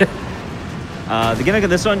 The gimmick of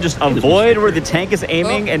this one, just avoid where the tank is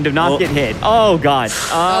aiming and do not get hit. Oh, God.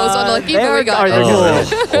 I was unlucky, but we got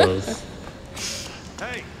it. Close.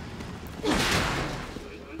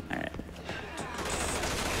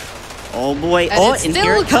 Oh boy! And it's and still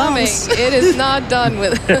here it coming. comes. It is not done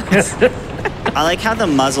with us. I like how the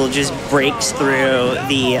muzzle just breaks through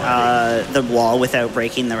the wall without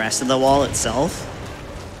breaking the rest of the wall itself.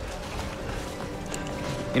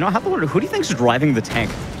 You know, I have to wonder, who do you think is driving the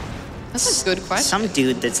tank? That's a good question. Some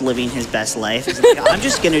dude that's living his best life. Is like, I'm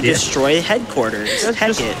just gonna destroy headquarters. Heck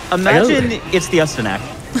Just it. imagine it's the Ustenak.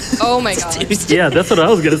 Oh my god. Yeah, that's what I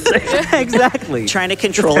was gonna say. Exactly. Trying to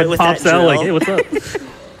control it with that Pops out drill. like, hey, what's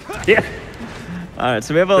up? Yeah. All right,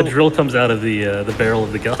 so we have The a. drill comes out of the barrel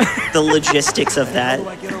of the gun. The logistics of that.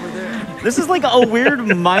 This is like a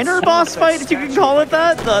weird minor boss fight, if you can call it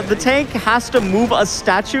that. The tank has to move a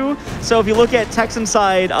statue. So if you look at Texan's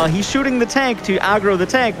side, he's shooting the tank to aggro the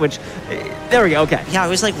tank, which, there we go, okay. Yeah, I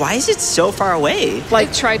was like, why is it so far away?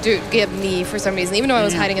 Like tried to get me for some reason, even though I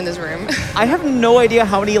was hiding in this room. I have no idea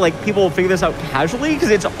how many like people figure this out casually,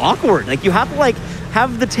 because it's awkward. Like you have to like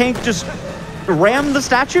have the tank just ram the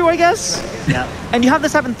statue, I guess? Yeah. And you have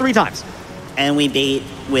this happen 3 times. And we bait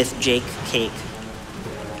with Jake Cake.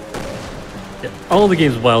 Yeah. All of the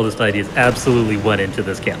game's wildest ideas absolutely went into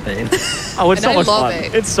this campaign. Oh, it's And so I much love fun.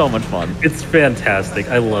 it. It's so much fun. It's fantastic.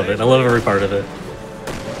 I love it. I love every part of it.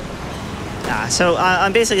 So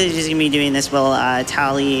I'm basically just going to be doing this while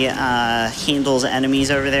Tali handles enemies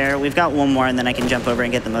over there. We've got one more, and then I can jump over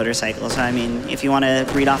and get the motorcycle. So, I mean, if you want to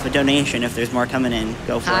read off a donation, if there's more coming in,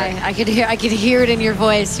 go for Hi, it. I could hear it in your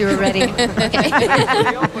voice. You were ready.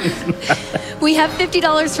 We have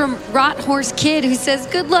 $50 from Rot Horse Kid, who says,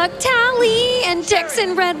 "Good luck, Tally and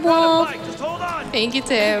Texan Red Wolf." Thank you,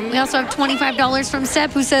 Tim. We also have $25 from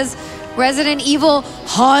Seb, who says, "Resident Evil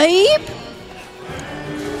hype."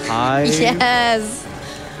 Hi. Yes.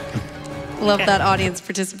 Love that audience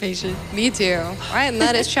participation. Me too. All right, and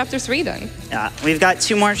that is chapter 3 done. Yeah, we've got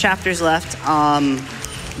 2 more chapters left.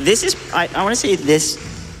 This is, I want to say this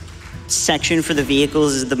section for the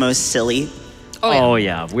vehicles is the most silly. Oh yeah. Oh,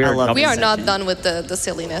 yeah. We are, I love We are not section. done with the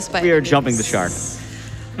silliness. By we are any jumping the means. shark.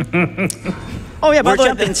 Oh, yeah, by We're the way,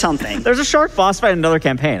 jumping something. There's a shark boss fight in another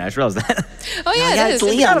campaign. I just realized that. Oh yeah, Yeah, it it's is.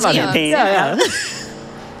 Leon's Leon. campaign. Yeah.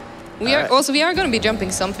 We are going to be jumping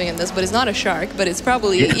something in this, but it's not a shark, but it's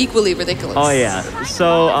probably equally ridiculous. Oh, yeah.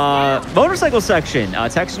 So, motorcycle section.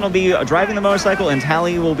 Texan will be driving the motorcycle, and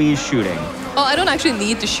Tali will be shooting. Oh, I don't actually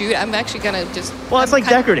need to shoot. I'm actually gonna just. Well, it's I'm like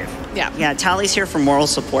kind of- decorative. Yeah. Yeah, Tali's here for moral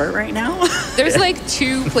support right now. There's like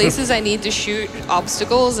 2 places I need to shoot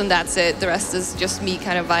obstacles, and that's it. The rest is just me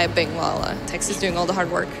kind of vibing while Tex is doing all the hard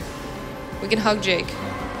work. We can hug Jake.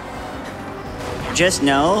 Just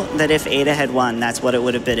know that if Ada had won, that's what it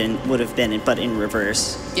would have been, but in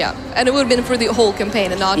reverse. Yeah, and it would have been for the whole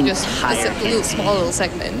campaign and not just Entire a little small little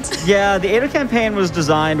segment. Yeah, the Ada campaign was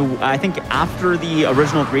designed, I think, after the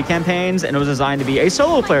original 3 campaigns, and it was designed to be a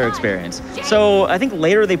solo player experience. So I think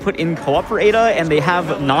later they put in co-op for Ada, and they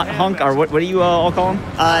have not Hunk, or what do you all call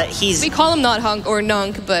him? He's We call him not Hunk or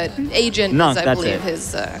Nunk, but Agent Nunk, is, I that's believe, it.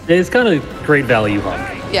 his. It's kind of great value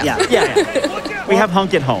hunk. Yeah. Yeah. We have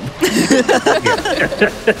Hunk at home.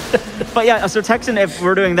 But yeah, so Texan, if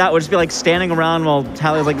we're doing that, would just be like standing around while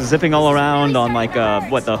Tali's like zipping all around on like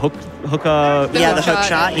what the hook yeah, the hook shot,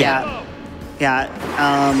 shot. yeah. Yeah.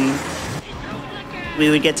 We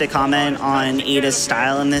would get to comment on Ada's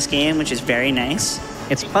style in this game, which is very nice.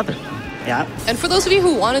 It's clever. Yeah. And for those of you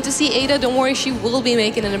who wanted to see Ada, don't worry, she will be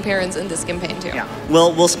making an appearance in this campaign too. Yeah.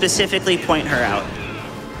 We'll specifically point her out.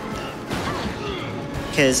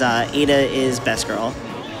 Because Ada is best girl.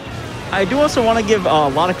 I do also want to give a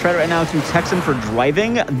lot of credit right now to Texan for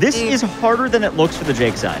driving. This is harder than it looks for the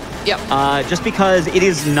Jake side. Yep. Just because it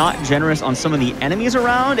is not generous on some of the enemies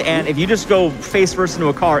around, and if you just go face first into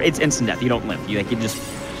a car, it's instant death. You don't live. You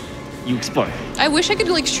explode. I wish I could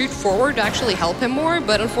like shoot forward to actually help him more,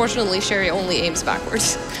 but unfortunately Sherry only aims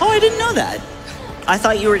backwards. Oh, I didn't know that. I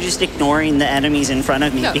thought you were just ignoring the enemies in front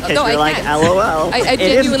of me No, because no, you're I like, can't. LOL. I It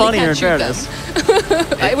is genuinely funnier in can't shoot fairness.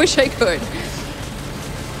 them. I wish I could.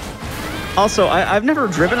 Also, I've never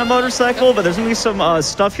driven a motorcycle, but there's going to be some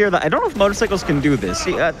stuff here that I don't know if motorcycles can do this.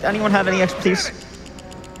 Anyone have any expertise?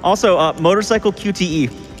 Also, motorcycle QTE.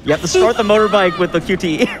 You have to start the motorbike with the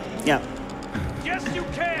QTE. Yeah.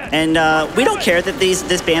 And we don't care that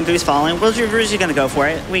this bamboo's falling. We're just gonna go for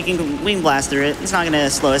it. We can blast through it. It's not gonna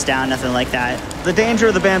slow us down, nothing like that. The danger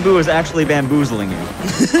of the bamboo is actually bamboozling you.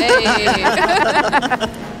 Hey. Yeah,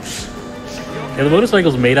 the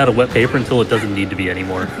motorcycle's made out of wet paper until it doesn't need to be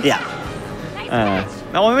anymore. Yeah.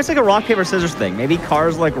 Now, maybe it's like a rock, paper, scissors thing. Maybe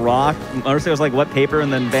cars like rock, motorcycles like wet paper,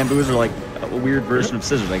 and then bamboos are like a weird version of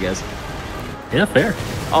scissors, I guess. Yeah, fair.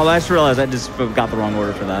 Oh, I just realized I just got the wrong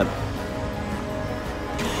order for that.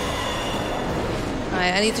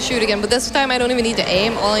 I need to shoot again, but this time I don't even need to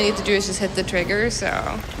aim. All I need to do is just hit the trigger,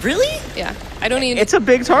 so Really? yeah. I don't need It's a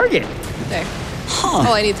big target. there. Huh.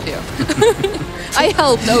 All I need to do. I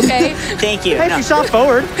helped, okay? Thank you. Hey, No. if you shot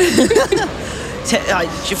forward.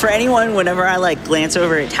 For anyone, whenever I like glance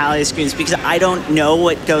over at Tali's screens, because I don't know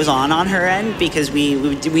what goes on her end, because we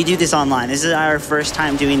do this online. This is our first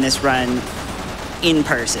time doing this run in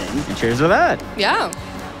person. And cheers to that. Yeah.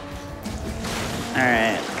 All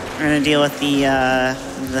right. We're gonna deal with the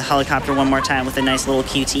helicopter one more time with a nice little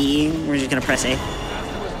QTE. We're just gonna press A.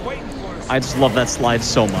 I just love that slide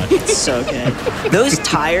so much. It's so good. Those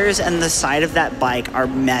tires and the side of that bike are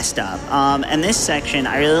messed up. And this section,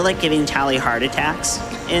 I really like giving Tali heart attacks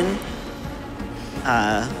in.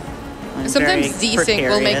 Sometimes very desync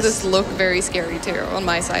will make precarious. this look very scary too, on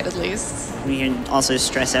my side at least. We can also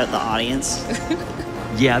stress out the audience.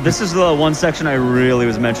 Yeah, this is the one section I really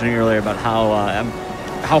was mentioning earlier about how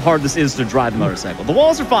hard this is to drive the motorcycle. The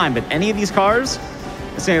walls are fine, but any of these cars,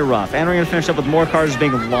 it's gonna be rough. And we're gonna finish up with more cars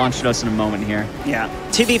being launched at us in a moment here. Yeah.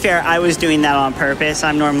 To be fair, I was doing that on purpose.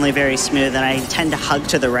 I'm normally very smooth, and I tend to hug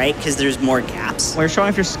to the right because there's more gaps. Well, you're showing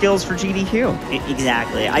off your skills for GDQ.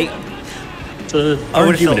 Exactly. It's a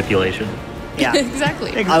RNG manipulation. Yeah.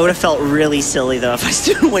 Exactly. I would have felt really silly though if I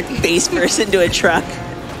went face first into a truck.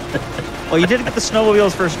 Well, you did get the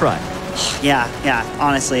snowmobiles first try. Yeah,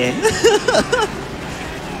 honestly.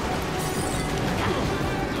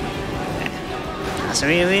 So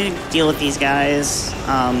we deal with these guys,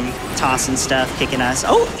 tossing stuff, kicking us.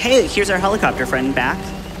 Oh, hey, here's our helicopter friend back.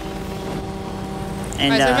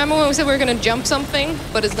 And Alright, so remember when we said we were going to jump something,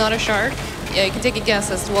 but it's not a shark? Yeah, you can take a guess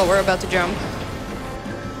as to what we're about to jump.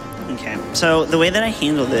 okay, so the way that I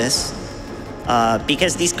handle this,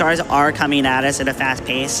 because these cars are coming at us at a fast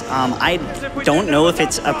pace, I don't know if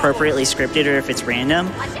it's appropriately scripted or if it's random,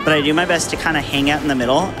 but I do my best to kind of hang out in the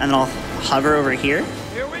middle, and I'll hover over here.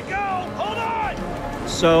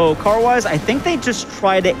 So car-wise, I think they just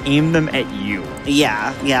try to aim them at you.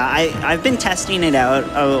 Yeah, I've been testing it out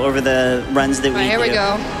over the runs that we do. Here we go.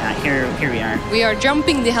 Yeah, here we are. We are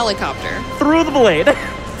jumping the helicopter Through the blade.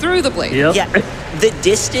 through the blade. Yep. Yeah, the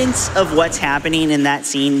distance of what's happening in that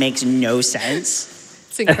scene makes no sense.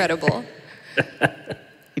 It's incredible.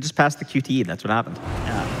 You just passed the QTE, that's what happened.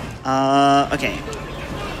 Okay.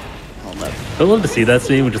 Hold up. I'd love to see that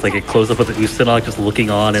scene with just like a close-up with the Ustinok just looking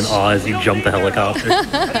on in awe as you jump the helicopter. I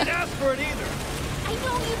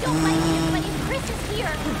know you don't like it, but if Chris is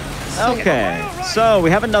here. Okay, so we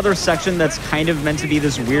have another section that's kind of meant to be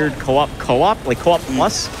this weird co-op, like co-op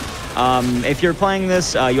plus. If you're playing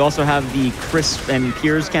this, you also have the Chris and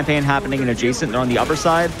Piers campaign happening in adjacent. They're on the upper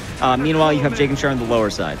side. Meanwhile, you have Jake and Sharon on the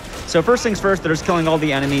lower side. So first things first, they're just killing all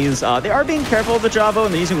the enemies. They are being careful of the Javo,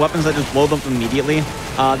 and they're using weapons that just blow them up immediately.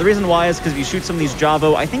 The reason why is because if you shoot some of these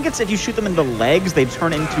Javo, I think it's if you shoot them in the legs, they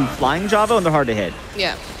turn into flying Javo, and they're hard to hit.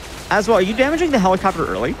 Yeah. As well, are you damaging the helicopter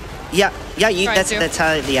early? Yeah,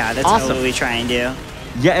 that's Awesome. how we try and do.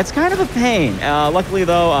 Yeah, it's kind of a pain. Luckily,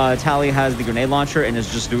 though, Tali has the grenade launcher and is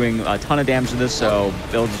just doing a ton of damage to this, so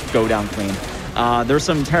it'll just go down clean. There's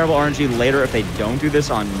some terrible RNG later if they don't do this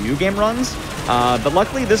on new game runs, but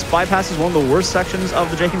luckily this bypasses one of the worst sections of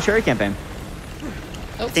the Jake and Sherry campaign.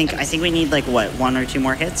 Oh, I think we need like what, 1 or 2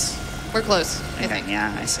 more hits? we're close, I Okay, think.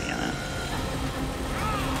 yeah, I see that.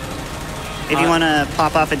 If you want to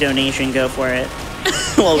pop off a donation, go for it.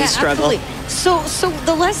 While we struggle. Absolutely. So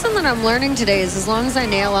the lesson that I'm learning today is as long as I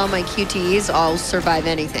nail all my QTEs, I'll survive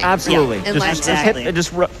anything. Absolutely.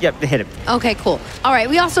 Yeah, Hit it. Okay, cool. All right,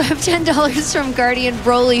 we also have $10 from Guardian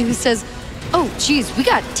Broly who says, oh, geez, we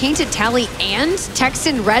got TaintedTali and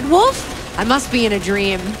Texan Red Wolf? I must be in a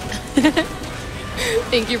dream.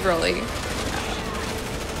 Thank you, Broly.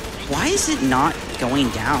 Why is it not going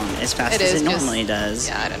down as fast as it normally does?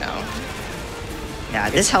 Yeah, I don't know. Yeah,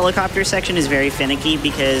 this helicopter section is very finicky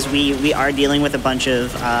because we are dealing with a bunch of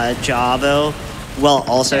Javo, while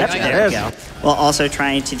also There we go. while also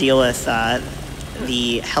trying to deal with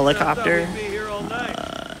the helicopter.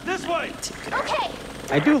 Okay.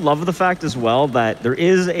 I do love the fact as well that there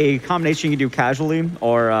is a combination you can do casually,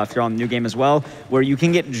 or if you're on the new game as well, where you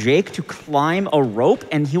can get Jake to climb a rope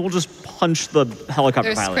and he will just punch the helicopter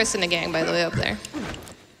There's pilot. Chris in the gang, by the way, up there.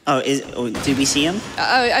 Did we see him?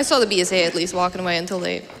 I saw the BSA at least walking away until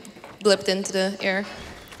they blipped into the air.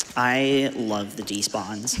 I love the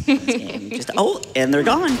despawns in this game. And they're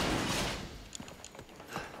gone.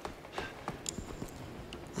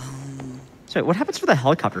 So what happens for the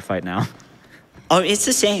helicopter fight now? Oh, it's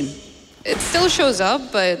the same. It still shows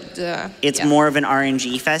up, but It's yeah. more of an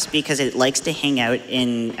RNG fest because it likes to hang out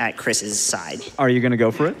at Chris's side. Are you going to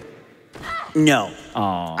go for it? No.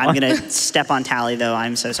 Aw. I'm going to step on Tali, though.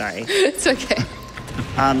 I'm so sorry. It's okay.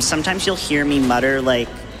 Sometimes you'll hear me mutter, like,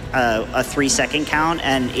 a 3-second count,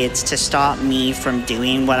 and it's to stop me from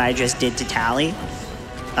doing what I just did to Tali,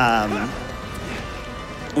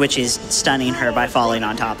 which is stunning her by falling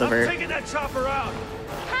on top of her.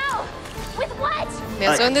 How? With what?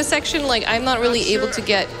 Yeah, so in this section, like, I'm not really able to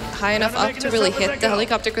get high enough up to really hit the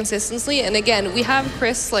helicopter consistently. And again, we have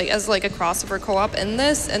Chris like as like a crossover co-op in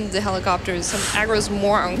this, and the helicopter some aggro's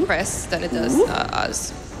more on Chris than it does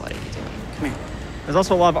us. What? There's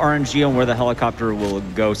also a lot of RNG on where the helicopter will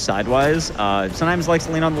go sidewise. Sometimes it likes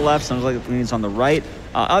to lean on the left, sometimes it leans on the right.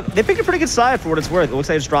 They picked a pretty good side for what it's worth. It looks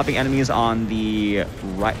like it's dropping enemies on the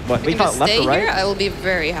right. What do you call it, left or right? Here, I will be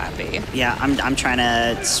very happy. Yeah, I'm trying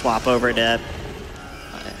to swap over to.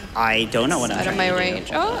 I don't know what I'm out trying of my to range.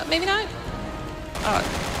 do. Oh, maybe not.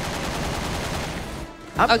 Oh.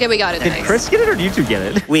 Okay, we got it. Did Nice. Chris get it or did you two get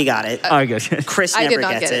it? We got it. Oh, good. Chris I never did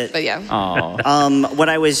not gets get it, but yeah. Oh. What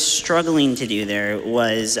I was struggling to do there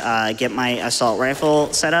was get my assault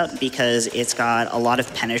rifle set up because it's got a lot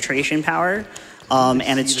of penetration power.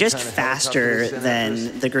 And it's just faster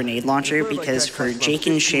than the grenade launcher because for Jake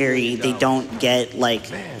and Sherry, they don't get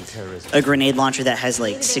like a grenade launcher that has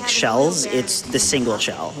like 6 shells. It's the single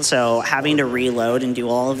shell. So having to reload and do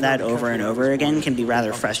all of that over and over again can be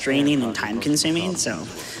rather frustrating and time consuming. So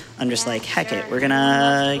I'm just like, heck it, we're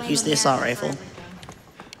gonna use the assault rifle.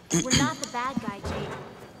 We're not the bad guy, Jake.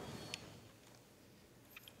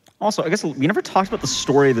 Also, I guess we never talked about the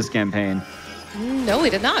story of this campaign. No, we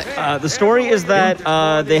did not. The story is that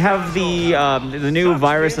they have the new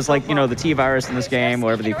virus that's like, you know, the T virus in this game,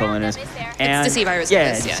 whatever the equivalent is. And it's the C virus.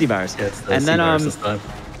 Yeah, it's the C virus. It's the And then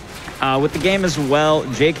with the game as well,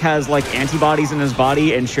 Jake has like antibodies in his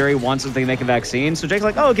body, and Sherry wants to make a vaccine. So Jake's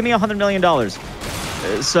like, oh, give me $100 million.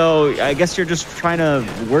 So I guess you're just trying to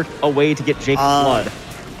work a way to get Jake's blood.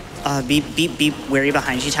 Be wary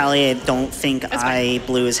behind you, Tali. I don't think I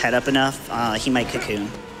blew his head up enough. He might cocoon.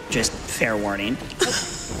 Just fair warning.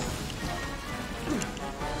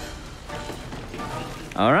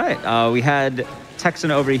 All right, we had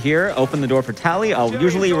Texan over here open the door for Tali.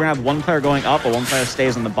 Usually we're gonna have one player going up, but one player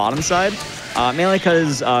stays on the bottom side. Mainly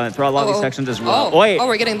because throughout a lot of these sections as well. Oh, wait.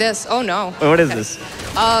 we're getting this. Oh no. Wait, what is this?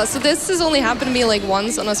 So this has only happened to me like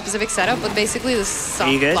once on a specific setup, but basically this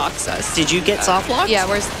soft locks us. Did you get soft locked? Yeah,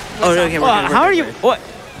 we're Oh, okay. How are you? What?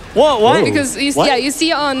 What? Because you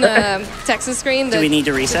see on Texas screen that Do we need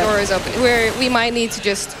to reset? the door is open. We might need to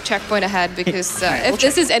just checkpoint ahead because if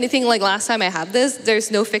this is anything like last time I had this,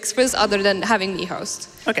 there's no fix for this other than having me host.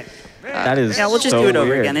 Okay. That is Yeah, we'll just so do it over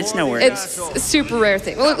weird. again. It's no worries. It's a super rare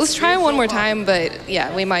thing. Well, let's try it one more time, but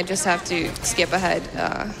yeah, we might just have to skip ahead.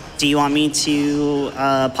 Do you want me to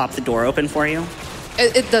pop the door open for you?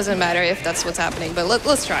 It doesn't matter if that's what's happening, but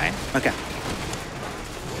let's try. Okay.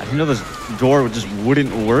 I didn't know this door just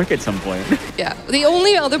wouldn't work at some point. Yeah, the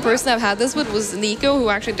only other person I've had this with was Nico, who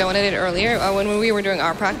actually donated earlier. When we were doing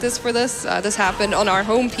our practice for this, this happened on our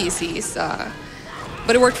home PCs.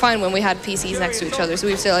 But it worked fine when we had PCs next to each other, so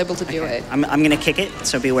we were still able to do it. I'm going to kick it,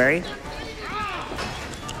 so be wary.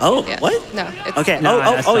 Oh, Yeah. what? No. Okay. No,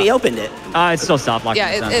 He opened it. It's still soft locked.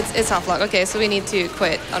 Yeah, it's soft lock. Okay, so we need to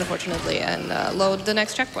quit, unfortunately, and load the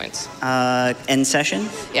next checkpoints. End session?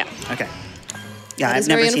 Yeah. Okay. Yeah, That I've is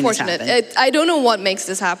never very seen this unfortunate. happen. I don't know what makes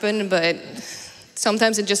this happen, but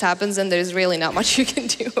sometimes it just happens and there's really not much you can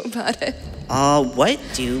do about it. What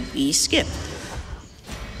do we skip?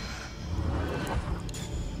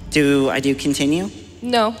 Do I do continue?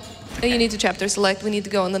 No. You need to chapter select. We need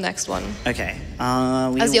to go on the next one. Okay.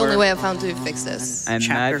 That's the only way I've found to fix this. I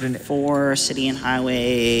Chapter imagine 4, City and I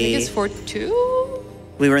Highway. think it's 4-2?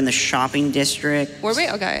 We were in the shopping district. Were we?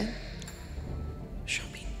 Okay.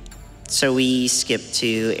 Shopping. So we skipped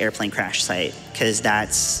to airplane crash site because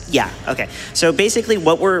that's okay. So basically,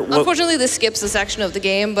 what Unfortunately, this skips a section of the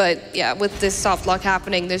game, but yeah, with this soft lock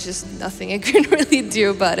happening, there's just nothing I can really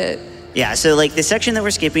do about it. Yeah, so like the section that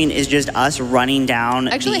we're skipping is just us running down.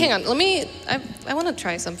 Actually, hang on. I want to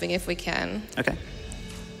try something if we can. Okay.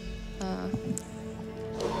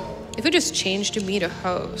 If we just change to me to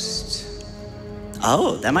host.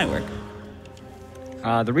 Oh, that might work.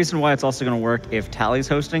 the reason why it's also going to work if Tali's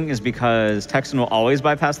hosting is because Texan will always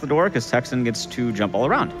bypass the door because Texan gets to jump all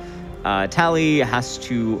around. Tali has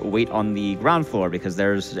to wait on the ground floor because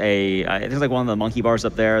there's like one of the monkey bars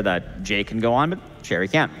up there that Jay can go on, but Sherry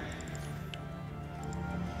can't.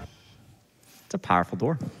 It's a powerful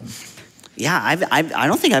door. Yeah, I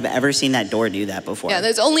don't think I've ever seen that door do that before. Yeah,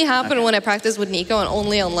 that's only happened when I practiced with Nico and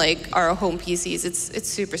only on like our home PCs. It's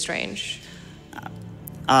super strange.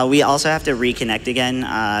 We also have to reconnect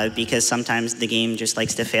again because sometimes the game just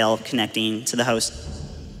likes to fail connecting to the host.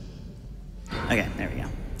 Okay, there we go.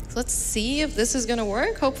 So let's see if this is gonna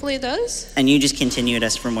work. Hopefully it does. And you just continued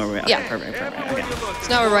us from where we were. Yeah. Okay, perfect. Okay. So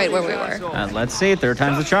now we're right where we were. Let's see, third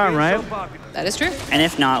time's the charm, right? That is true. And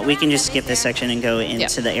if not, we can just skip this section and go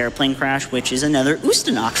into the airplane crash, which is another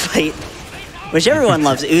Ustanok fight. Which everyone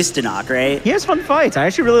loves Ustanok, right? He has fun fights. I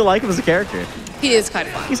actually really like him as a character. He is kind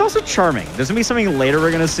of fun. He's also charming. There's gonna be something later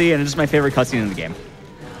we're gonna see, and it's just my favorite cutscene in the game.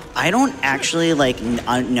 I don't actually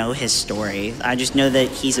know his story. I just know that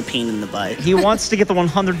he's a pain in the butt. He wants to get the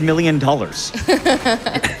 $100 million.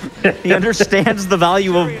 He understands the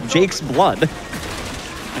value of Jake's blood.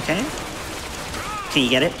 Okay. Can you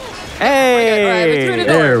get it? Hey! All right, we threw the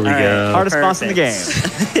door. There we All right. go. Hardest boss in the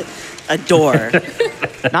game. A door.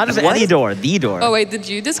 Not just What? any door, the door. Oh wait, did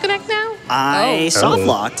you disconnect now? I soft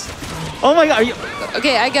locked. Oh my god, are you...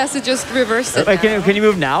 Okay, I guess it just reversed it. Wait, now. can you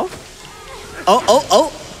move now?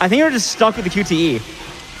 Oh. I think you're just stuck with the QTE.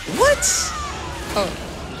 What? Oh,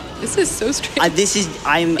 this is so strange. I think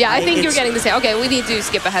you're it's- getting the same. Okay, we need to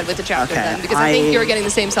skip ahead with the chapter Okay, then, because I think you're getting the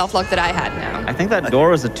same self-lock that I had now. I think that door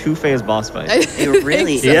was a two-phase boss fight. It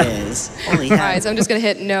really is. Holy All cow. right, so I'm just gonna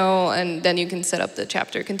hit no, and then you can set up the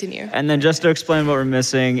chapter. Continue. And then just to explain what we're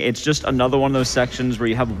missing, it's just another one of those sections where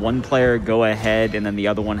you have one player go ahead and then the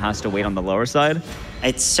other one has to wait on the lower side.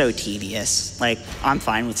 It's so tedious. Like, I'm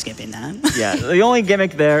fine with skipping that. Yeah, the only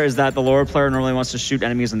gimmick there is that the lower player normally wants to shoot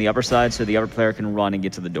enemies on the upper side so the upper player can run and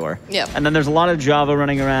get to the door. Yep. And then there's a lot of Java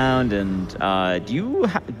running around, and do you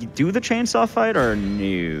do the chainsaw fight or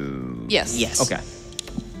no? Yes. Yes. Okay.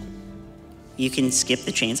 You can skip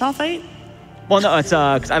the chainsaw fight? Well, no, it's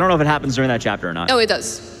because I don't know if it happens during that chapter or not. Oh, it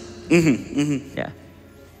does. Yeah.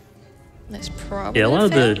 That's probably. Yeah, a lot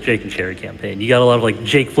of the Jake and Cherry campaign. You got a lot of like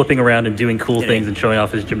Jake flipping around and doing cool things and showing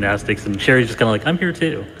off his gymnastics, and Cherry's just kind of like, I'm here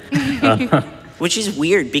too. Which is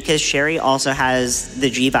weird because Sherry also has the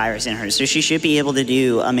G virus in her, so she should be able to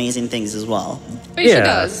do amazing things as well. But she Yeah.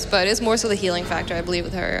 does, but it's more so the healing factor, I believe,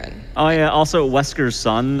 with her. And Oh yeah. Also, Wesker's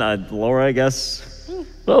son, Laura, I guess.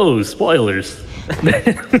 Oh, spoilers. right,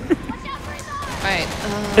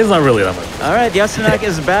 It's not really that much. All right, Yasanak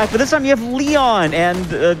is back, but this time you have Leon and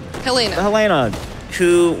Helena.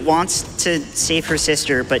 Who wants to save her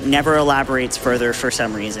sister but never elaborates further for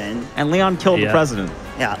some reason. And Leon killed the Yeah. president.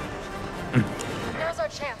 Yeah. There's our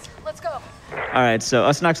chance. Let's go. All right, so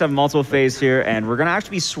us Nux have multiple phase here, and we're gonna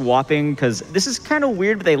actually be swapping because this is kind of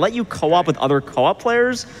weird, but they let you co-op with other co-op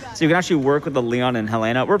players, so you can actually work with the Leon and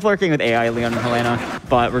Helena. We're working with AI Leon and Helena,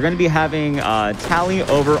 but we're gonna be having Tali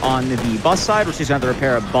over on the bus side, which is gonna have to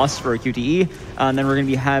repair a bus for a QTE, and then we're gonna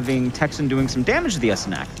be having Texan doing some damage to the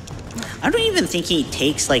SNAC. I don't even think he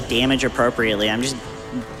takes like damage appropriately. I'm just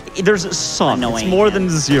There's some. Annoying, it's more yeah. than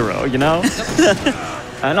zero, you know?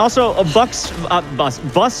 And also a bus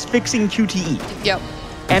fixing QTE. Yep.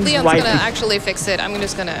 And Leon's right gonna actually fix it. I'm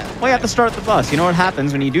just gonna. Well, you have to start the bus. You know what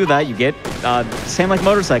happens when you do that? You get, same like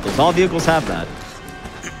motorcycles. All vehicles have that.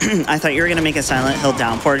 I thought you were gonna make a Silent Hill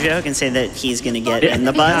downpour joke and say that he's gonna get in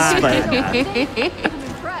the bus, but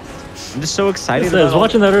I'm just so excited I was about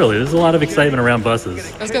watching that earlier. There's a lot of excitement around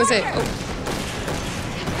buses. I was gonna say. Oh.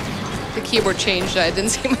 The keyboard changed. I didn't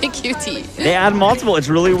see my QT. They add multiple. It's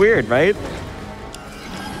really weird, right?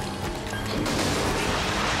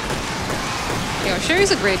 You know,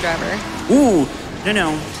 Sherry's a great driver. ooh,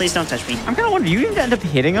 no, please don't touch me. I'm kind of wondering, do you even end up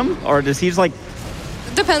hitting him? Or does he just like,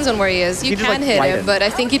 Depends on where he is. You He just, can like, hit ride him, him. but I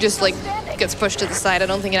think he just like gets pushed to the side. I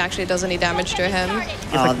don't think it actually does any damage to him.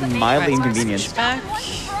 it's like mildly Right, inconvenienced? Back.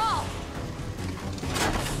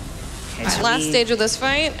 Okay, so Last he stage of this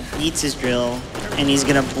fight. eats his drill, and he's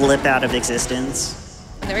gonna blip out of existence.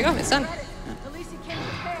 There we go. It's done. At least he came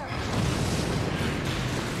prepared.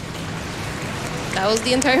 That was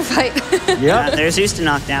the entire fight. Yeah. There's Zeus to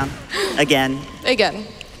knock down again. Again.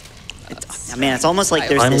 I mean, it's almost like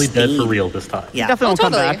there's Finally this dead for theme. real this time. Yeah. Definitely Oh, will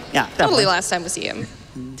come totally. back. Yeah, Totally definitely. last time we see him.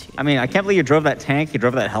 I mean, I can't believe you drove that tank. You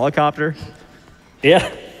drove that helicopter.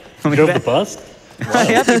 Yeah. Drove the bus.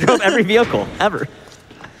 Yeah, you drove every vehicle ever.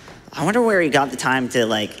 I wonder where he got the time to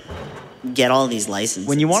like get all these licenses.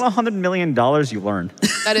 When you want $100 million, you learn.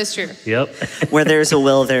 That is true. Yep. Where there's a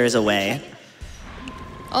will, there is a way.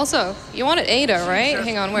 Also, you wanted Ada, right?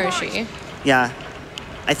 Hang on, where is she? Yeah.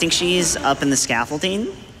 I think she's up in the scaffolding.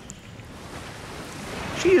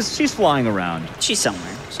 She's flying around. She's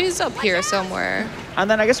somewhere. She's up here somewhere. And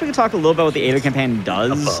then I guess we can talk a little about what the Ada campaign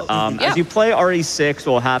does. Yeah. As you play RE6,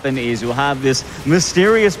 what will happen is you'll have this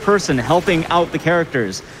mysterious person helping out the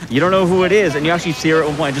characters. You don't know who it is, and you actually see her at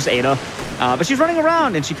one point, just Ada. But she's running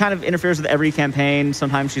around, and she kind of interferes with every campaign.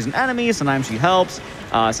 Sometimes she's an enemy, sometimes she helps,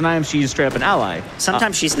 sometimes she's straight up an ally.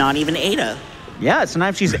 Sometimes she's not even Ada. Yeah,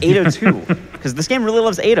 sometimes she's Ada too. Because this game really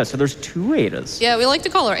loves Ada, so there's two Adas. Yeah, we like to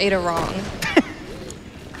call her Ada wrong.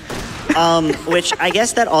 Which I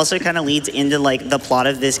guess that also kind of leads into like the plot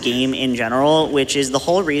of this game in general, which is the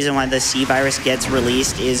whole reason why the C virus gets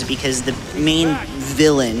released is because the main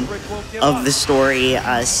villain of the story,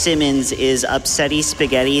 Simmons, is upsetty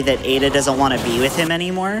spaghetti that Ada doesn't want to be with him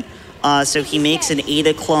anymore. So he makes an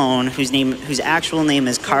Ada clone whose actual name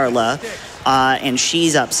is Carla, and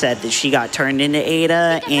she's upset that she got turned into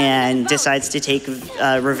Ada and decides to take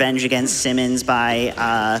revenge against Simmons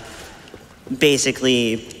by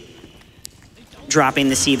basically dropping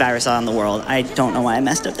the sea virus on the world. I don't know why I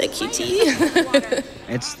messed up that QTE.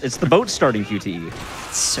 It's the boat starting QTE.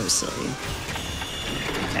 It's so silly.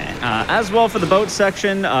 Okay. As well for the boat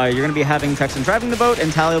section, you're going to be having Texan driving the boat,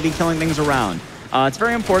 and Tali will be killing things around. It's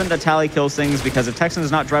very important that Tali kills things because if Texan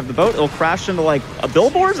does not drive the boat, it'll crash into like a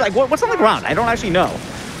billboard. Like what's on the ground? I don't actually know.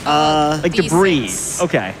 Like debris. Things.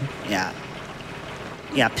 Okay. Yeah.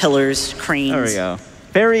 Yeah, pillars, cranes. There we go.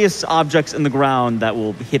 Various objects in the ground that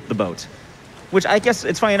will hit the boat. Which I guess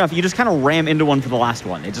it's funny enough, you just kind of ram into one for the last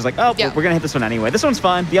one. It's just like, oh, Yeah. we're going to hit this one anyway. This one's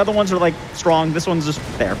fine. The other ones are like strong. This one's just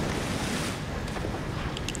there.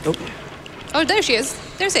 Oh, there she is.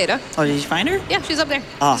 There's Ada. Oh, did you find her? Yeah, she's up there.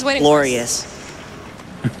 Oh, she's waiting glorious.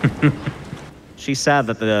 She's sad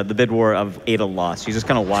that the bid war of Ada lost. She's just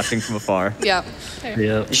kind of watching from afar. For us. Yeah.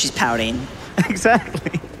 Yeah. She's pouting.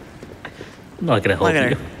 Exactly. I'm not gonna help Look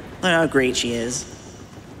at you. her. Look at how great she is.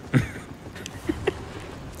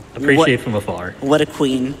 Appreciate from afar. What a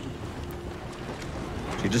queen.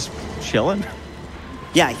 She just chilling.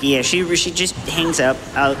 Yeah, she just hangs up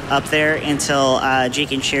there until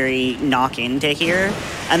Jake and Sherry knock into here,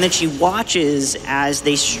 and then she watches as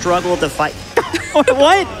they struggle to fight. What?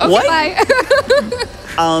 Okay, What? bye.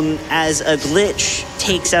 As a glitch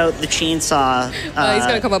takes out the chainsaw. He's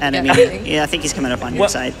gonna come up again, enemy. I think. Yeah, I think he's coming up on your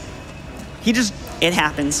What? side. He just... It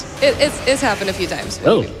happens. It's happened a few times.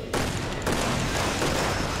 Oh,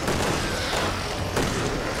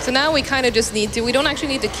 So now we kind of just need to, we don't actually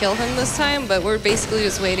need to kill him this time, but we're basically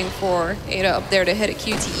just waiting for Ada up there to hit a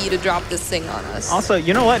QTE to drop this thing on us. Also,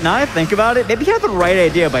 you know what? Now that I think about it, maybe he had the right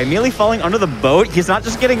idea. By immediately falling under the boat, he's not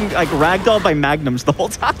just getting like ragdolled by magnums the whole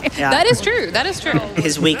time. Yeah. That is true. That is true.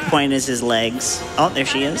 His weak point is his legs. Oh, there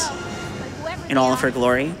she is. In all of her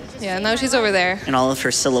glory. Yeah, now she's over there. In all of her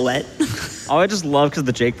silhouette. Oh, I just love because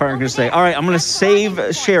the Jake partner can just say, all right, I'm going to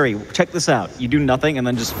save Sherry. Check this out. You do nothing, and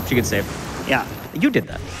then just she gets saved. Yeah. You did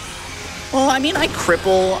that. Well, I mean, I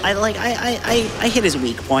cripple. I hit his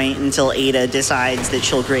weak point until Ada decides that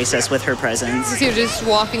she'll grace us with her presence. So you're just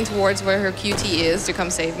walking towards where her QT is to come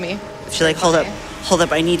save me. She's like, hold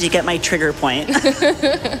up, I need to get my trigger point.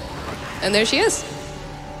 And there she is.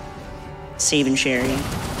 Saving Sherry.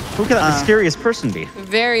 Who could that mysterious person be?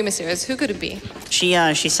 Very mysterious. Who could it be? She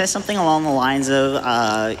says something along the lines of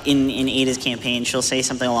in Ada's campaign, she'll say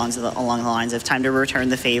something along the lines of time to return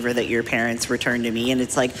the favor that your parents returned to me, and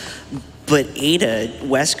it's like, but Ada,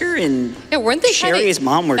 Wesker and Yeah, weren't they Sherry's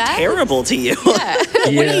kinda mom were bad? terrible to you. Yeah. What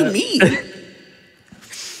do you mean?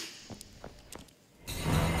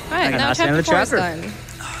 All right, And now that's the end chapter of the 4 is chapter. done.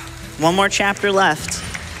 One more chapter left,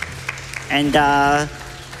 and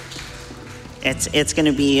it's going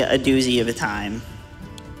to be a doozy of a time.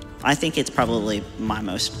 I think it's probably my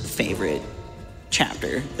most favorite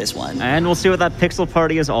chapter, this one. And we'll see what that pixel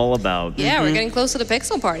party is all about. Yeah, we're getting close to the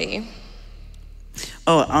pixel party.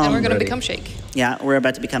 Oh, And we're going to ready. become Shake. yeah, we're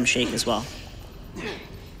about to become Shake as well.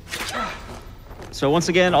 So once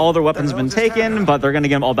again, all their weapons have been taken, but they're going to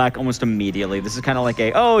get them all back almost immediately. This is kind of like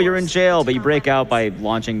a, oh, you're in jail, but you break out by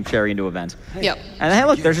launching Sherry into a vent. Yep. And hey,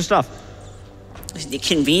 look, there's your stuff.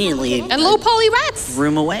 Conveniently, And low poly rats.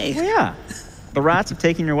 room away. Well, yeah. The rats have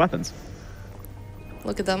taken your weapons.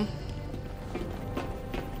 Look at them.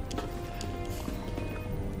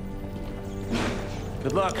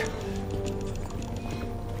 Good luck.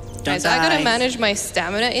 Guys, I gotta manage my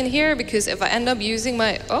stamina in here because if I end up using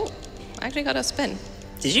my... Oh, I actually got a spin.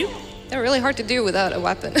 Did you? They're really hard to do without a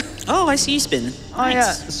weapon. Oh, I see you spinning. Oh,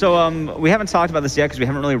 yeah. So we haven't talked about this yet because we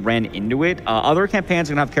haven't really ran into it. Other campaigns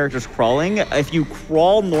are going to have characters crawling. If you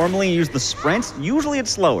crawl normally and use the sprint, usually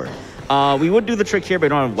it's slower. We would do the trick here, but we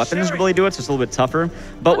don't have weapons to really do it, so it's a little bit tougher.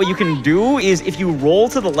 But what you can do is if you roll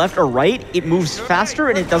to the left or right, it moves faster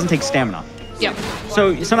and it doesn't take stamina. Yep.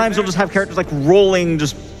 So sometimes you'll just have characters like rolling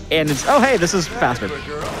just, and it's, oh, hey, this is faster.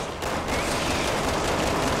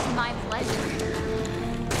 My pleasure.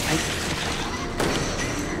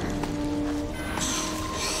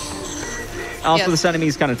 Also, Yes. this enemy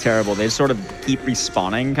is kind of terrible. They just sort of keep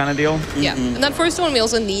respawning kind of deal. Yeah. And that first one we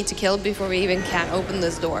also need to kill before we even can open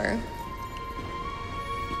this door.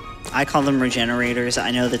 I call them regenerators.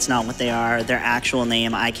 I know that's not what they are. Their actual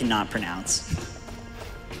name I cannot pronounce.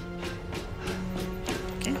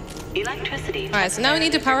 Okay. Electricity. All right, so now we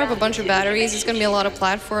need to power up a bunch of batteries. It's gonna be a lot of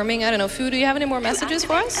platforming. I don't know, Fu, do you have any more messages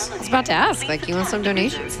for us? I was about to ask, like, you want some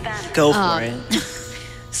donations? Go for it.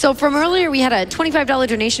 So from earlier, we had a $25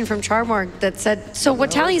 donation from Charmark that said, so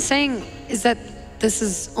what Tali's saying is that this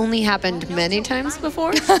has only happened many times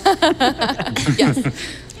before? Yes.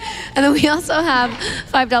 And then we also have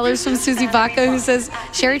 $5 from Susie Baca, who says,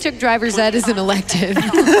 Sherry took driver's ed as an elective.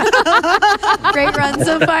 Great run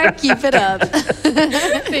so far. Keep it up.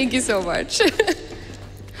 Thank you so much.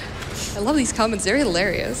 I love these comments. They're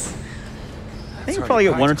hilarious. I think we'll probably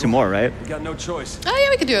get 1 or 2 more, right? We got no choice. Oh, yeah,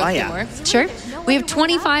 we could do a few yeah. more. Sure. We have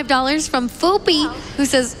 $25 from Foopy, who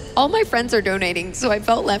says, all my friends are donating, so I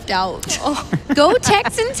felt left out. Go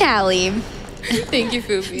TaintedTali. Thank you,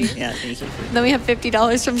 Foofy. Yeah, thank you. Then we have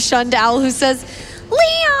 $50 from Shundal, who says,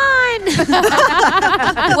 Leon!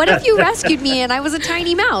 What if you rescued me and I was a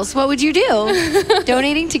tiny mouse? What would you do?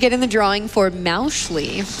 Donating to get in the drawing for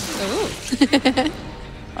Moushly.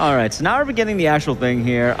 All right, so now we're beginning the actual thing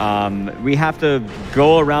here. We have to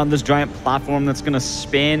go around this giant platform that's going to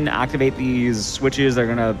spin, activate these switches. They're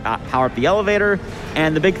going to power up the elevator.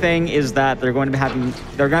 And the big thing is that they're going to have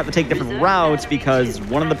to take different routes because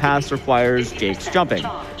one of the paths requires Jake's jumping.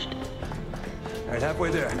 All right, halfway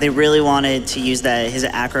there. They really wanted to use his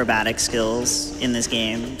acrobatic skills in this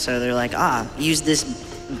game. So they're like, use this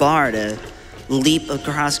bar to leap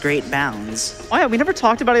across great bounds. Oh yeah, we never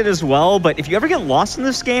talked about it as well, but if you ever get lost in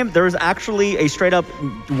this game, there is actually a straight up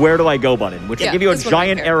where do I go button, which will give you a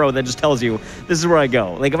giant arrow that just tells you this is where I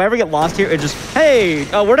go. Like if I ever get lost here, it just, hey,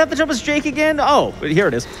 where'd I have to jump as Jake again? Oh, here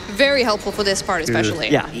it is. Very helpful for this part, especially.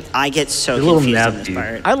 Yeah. I get so The little confused nav in this dude.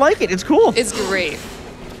 part. I like it. It's cool. It's great.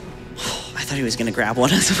 I thought he was going to grab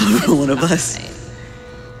one of us.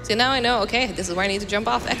 So now I know, okay, this is where I need to jump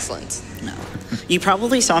off. Excellent. No. You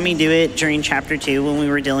probably saw me do it during Chapter 2 when we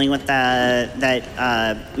were dealing with that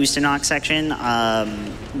Ustanok section,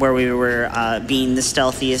 where we were being the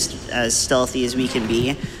stealthiest, as stealthy as we can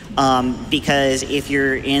be. Because if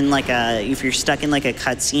you're stuck in like a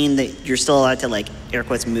cutscene that you're still allowed to like air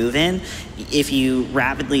quotes move in, if you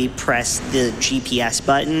rapidly press the GPS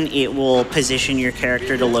button, it will position your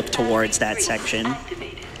character to look towards that section.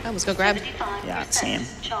 I almost go grab. Yeah, same.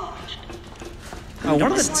 Oh,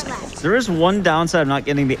 there is one downside of not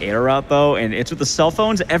getting the Ada route though, and it's with the cell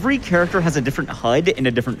phones. Every character has a different HUD and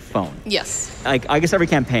a different phone. Yes. Like I guess every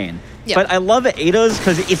campaign. Yeah. But I love Ada's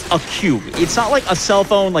because it's a cube. It's not like a cell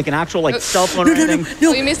phone, like an actual like cell phone or anything.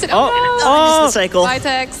 Oh, you missed it. Oh, I missed the cycle. Bye,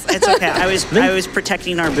 Tex. It's okay. I was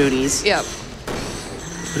protecting our booties. Yep.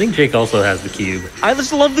 I think Jake also has the cube. I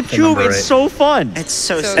just love the cube. remember It's right. so fun. It's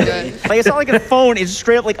so So silly. good. Like it's not like a phone. It's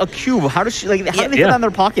straight up like a cube. How does she like? How do they fit that in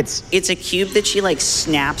their pockets? It's a cube that she like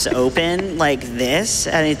snaps open like this,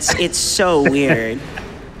 and it's so weird.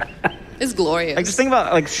 It's glorious. Like just think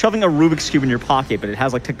about like shoving a Rubik's cube in your pocket, but it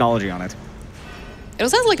has like technology on it. It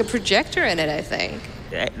also has like a projector in it, I think.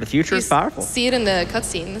 Yeah, the future You is powerful. see it in the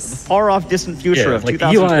cutscenes. Far off, distant future Yeah, of like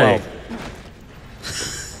 2012.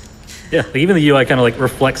 Yeah, like even the UI kind of like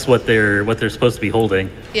reflects what they're supposed to be holding.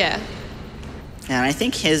 Yeah. And I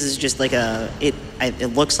think his is just like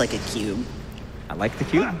it looks like a cube. I like the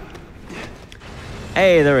cube.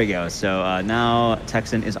 Hey, there we go. So now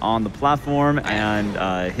Texan is on the platform,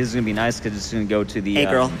 and his is gonna be nice because it's gonna go to the Hey,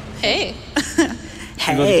 girl. Hey. Go to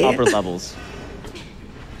the Hey. upper levels.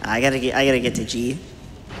 I gotta get to G.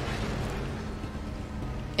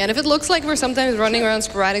 And if it looks like we're sometimes running around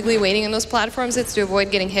sporadically waiting on those platforms, it's to avoid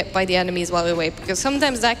getting hit by the enemies while we wait. Because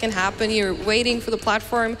sometimes that can happen. You're waiting for the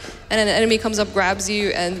platform, and then an enemy comes up, grabs you,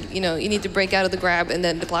 and you need to break out of the grab, and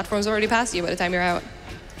then the platform's already past you by the time you're out.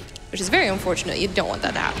 Which is very unfortunate. You don't want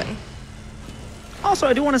that to happen. Also,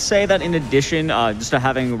 I do want to say that in addition, just to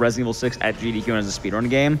having Resident Evil 6 at GDQ as a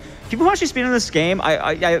speedrun game, people who actually speedrun this game,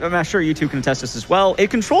 I'm not sure you two can attest this as well,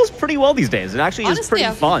 it controls pretty well these days. It actually is pretty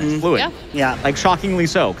fun. It's fluid. Yeah. Yeah. Like, shockingly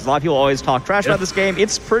so, because a lot of people always talk trash about this game.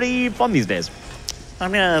 It's pretty fun these days.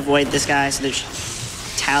 I'm gonna avoid this guy so that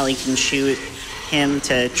Tali can shoot him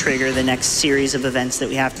to trigger the next series of events that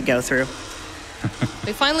we have to go through.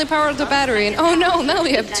 We finally powered the battery, and oh no, now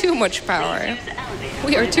we have too much power.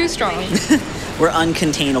 We are too strong. We're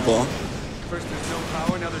uncontainable. First there's no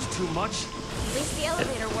power, now there's too much. At least the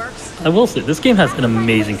elevator works. I will say, this game has an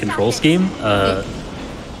amazing control scheme.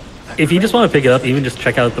 If you just want to pick it up, even just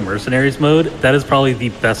check out the Mercenaries mode, that is probably the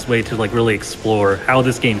best way to like really explore how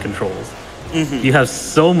this game controls. You have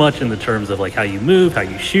so much in the terms of like how you move, how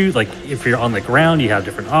you shoot. Like if you're on the ground, you have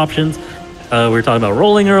different options. We were talking about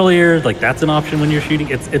rolling earlier. Like that's an option when you're shooting.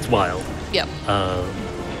 It's wild. Yep.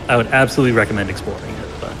 I would absolutely recommend exploring it.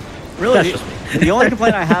 But Really, that's just me. the only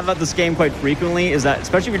complaint I have about this game quite frequently is that,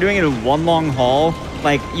 especially if you're doing it in one long haul,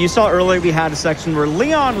 like you saw earlier, we had a section where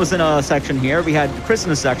Leon was in a section here. We had Chris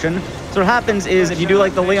in a section. So what happens is if you do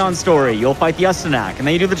like the Leon story, you'll fight the Ustanok, and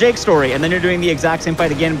then you do the Jake story, and then you're doing the exact same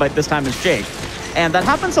fight again, but this time it's Jake. And that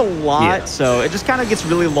happens a lot, so it just kind of gets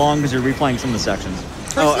really long because you're replaying some of the sections.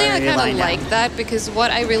 Personally, I you're kind lying of down. like that because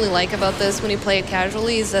what I really like about this when you play it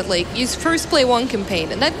casually is that like you first play one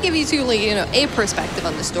campaign and that gives you two, like, you know, a perspective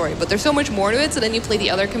on the story, but there's so much more to it. So then you play the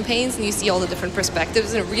other campaigns and you see all the different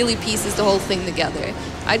perspectives and it really pieces the whole thing together.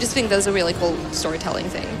 I just think that's a really cool storytelling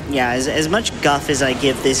thing. Yeah, as much guff as I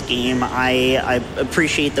give this game, I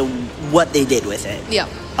appreciate what they did with it. Yeah.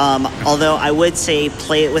 Although I would say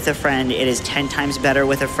play it with a friend. It is 10 times better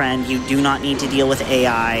with a friend. You do not need to deal with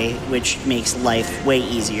AI, which makes life way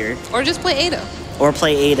easier. Or just play Ada. Or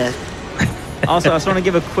play Ada. Also, I just want to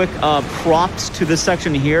give a quick props to this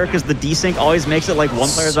section here because the desync always makes it like one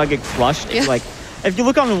player's gonna get crushed. Yeah. Like, if you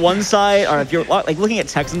look on one side, or if you're like looking at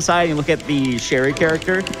Texan's side and you look at the Sherry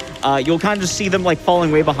character, you'll kind of just see them like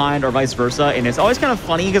falling way behind or vice versa, and it's always kind of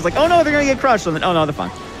funny because like, oh no, they're gonna get crushed, and then oh no, they're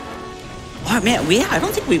fine. Oh man, I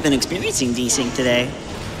don't think we've been experiencing desync today.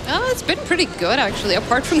 Oh, it's been pretty good actually,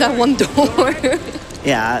 apart from that one door.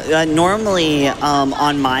 Yeah, normally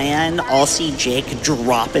on my end, I'll see Jake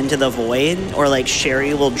drop into the void, or like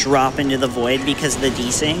Sherry will drop into the void because of the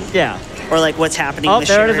desync. Yeah. Or like what's happening Oh, with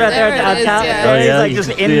there it Sherry. is right there. There it is, yeah. There it is, Oh, yeah, like you just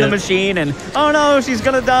can in see the it. machine, and oh no, she's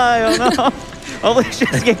gonna die. Oh no. Oh, she's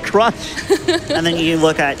gonna get crushed. And then you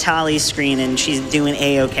look at Tali's screen and she's doing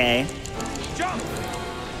A-okay. Jump!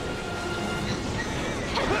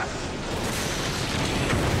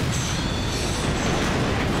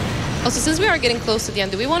 Also, since we are getting close to the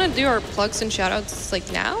end, do we want to do our plugs and shoutouts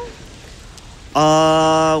like now?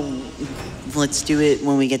 Let's do it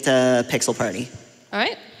when we get to Pixel Party. All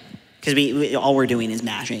right, Because all we're doing is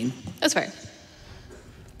mashing. that's fair.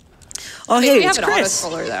 Oh, We hey, have it's an Chris.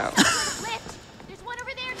 auto-scroller though. Lift. There's one over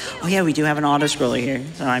there too. Oh yeah, we do have an auto scroller here.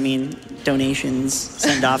 So I mean, donations,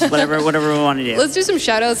 send-offs, whatever we want to do. Let's do some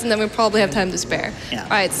shoutouts and then we probably have time to spare. Yeah. All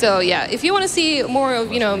right, so yeah, if you want to see more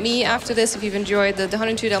of, you know, me after this, if you've enjoyed the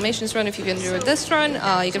 102 Dalmatians run, if you've enjoyed this run,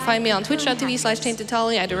 you can find me on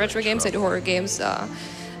twitch.tv/TaintedTali. I do retro games, I do horror games.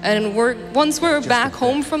 And once we're back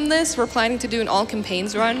home from this, we're planning to do an all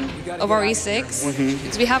campaigns run of RE6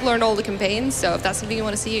 because we have learned all the campaigns. So if that's something you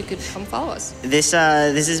want to see, you could come follow us. This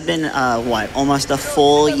has been almost a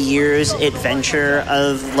full year's adventure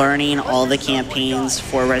of learning all the campaigns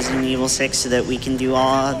for Resident Evil 6 so that we can do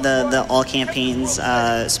all the all campaigns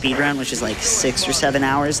speed run, which is like 6 or 7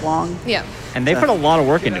 hours long. Yeah, And they put a lot of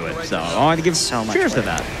work into it, so I wanted to give So much cheers to work.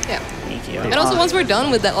 that. yeah. Thank you. And also, once we're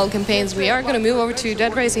done with the all campaigns, we are going to move over to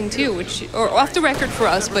Dead Rising 2, or off the record for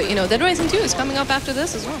us, but you know, Dead Rising 2 is coming up after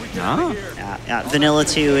this as well. Ah. Yeah, Vanilla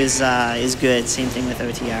 2 is good. Same thing with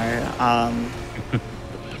OTR.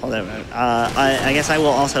 Hold on. I guess I will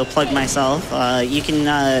also plug myself. You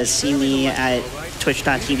can see me at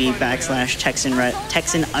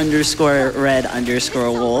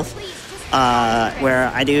twitch.tv/Texan_red_wolf. Where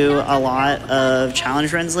I do a lot of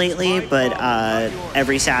challenge runs lately, but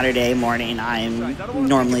every Saturday morning I'm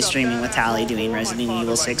normally streaming with Tali doing Resident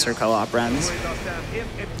Evil 6 or co-op runs. If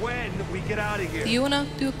and when we get out of here. Do you want to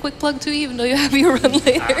do a quick plug too, even though you have your run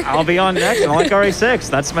later? I'll be on next, and I like RE6.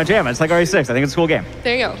 That's my jam. It's like RE6. I think it's a cool game.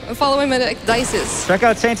 There you go. And follow him at ecdycis. Check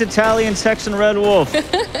out TaintedTali and Texan Red Wolf.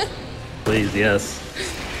 Please, yes.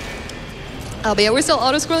 But yeah, we're still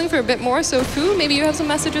auto-scrolling for a bit more, so Fu, maybe you have some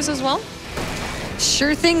messages as well?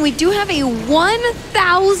 Sure thing. We do have a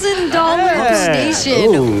 $1,000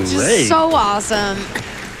 donation, Ooh, which is hey. so awesome.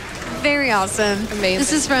 Very awesome. Amazing.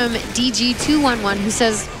 This is from DG211 who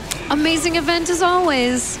says, amazing event as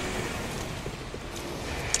always.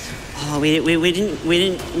 Oh, we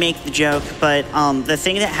didn't make the joke, but the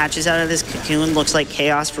thing that hatches out of this cocoon looks like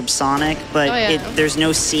Chaos from Sonic, but Oh, yeah. there's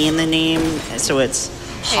no C in the name, so it's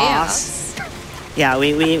Haas. Yeah,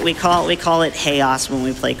 we call it Chaos when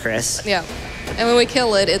we play Chris. Yeah. And when we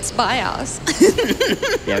kill it, it's bios.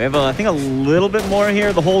 Yeah, we have, I think, a little bit more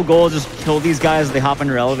here. The whole goal is just kill these guys as they hop on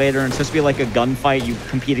your elevator, and it's supposed to be like a gunfight you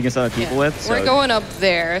compete against other people with. So. We're going up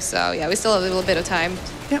there, so yeah, we still have a little bit of time.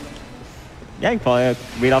 Yep. Yeah, you can probably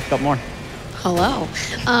read off a couple more. Hello.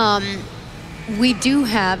 We do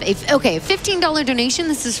have a $15 donation.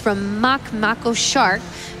 This is from Mako Shark,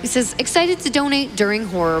 who says, excited to donate during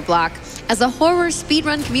Horror Block. As a horror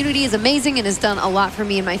speedrun community is amazing and has done a lot for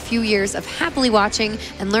me in my few years of happily watching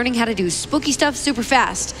and learning how to do spooky stuff super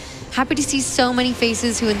fast. Happy to see so many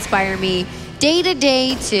faces who inspire me day to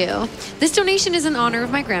day too. This donation is in honor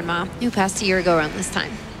of my grandma, who passed a year ago around this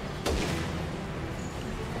time.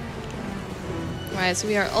 All right, so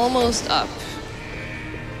we are almost up.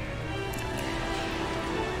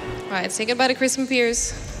 All right, say goodbye to Chris and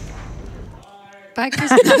Piers. Bye, Chris.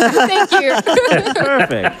 Thank you.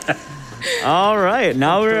 Perfect. All right,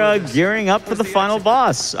 now we're gearing up for the final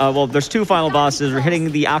boss. Well, there's two final bosses. We're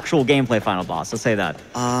hitting the actual gameplay final boss. Let's say that.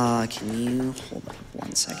 Can you hold on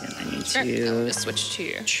 1 second. I need Sure. to... I'll just switch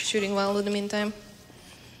to shooting well in the meantime.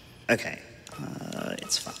 Okay.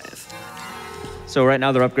 It's 5. So right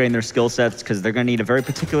now they're upgrading their skill sets because they're going to need a very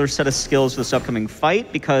particular set of skills for this upcoming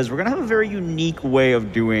fight because we're going to have a very unique way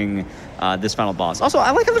of doing this final boss. Also,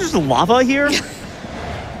 I like how there's just lava here.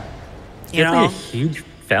 You Like know, a huge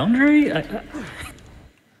foundry?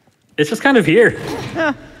 It's just kind of here.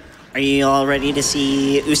 Yeah, are you all ready to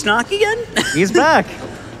see Usnak again? he's back.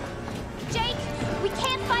 Jake, we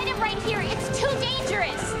can't fight him right here. It's too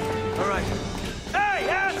dangerous. All right. Hey,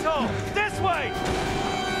 asshole! This way!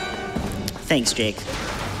 Thanks, Jake.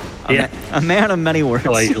 Yeah. A man of many words.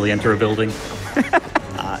 How I usually enter a building.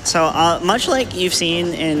 So much like you've seen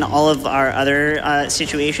in all of our other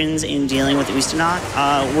situations in dealing with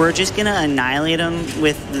Ustanak, we're just going to annihilate him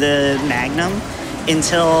with the Magnum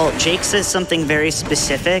until Jake says something very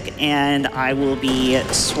specific, and I will be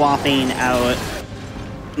swapping out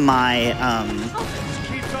my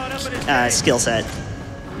Keeps on up in his skill set.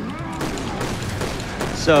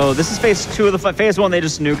 So this is phase 2 of the fight. Phase 1, they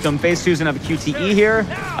just nuked them. Phase 2 is going to have a QTE here.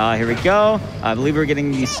 Here we go. I believe we're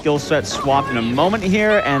getting the skill set swapped in a moment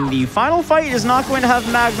here. And the final fight is not going to have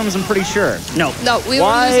magnums, I'm pretty sure. No. No, we were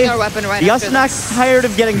Why? using our weapon right after Yasnak's this. tired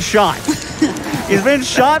of getting shot. He's been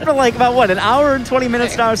shot for like about, what, an hour and 20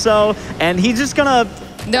 minutes now or so. And he's just going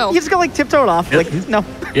to... No. He's just going to like tiptoe it off. Yep. Like, no.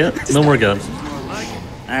 Yeah, no more guns.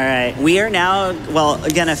 All right, we are now, well,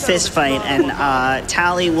 gonna fist fight, and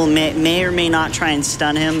Tali will may or may not try and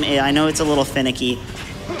stun him. I know it's a little finicky.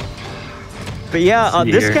 But yeah,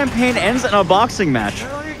 See this here. campaign ends in a boxing match.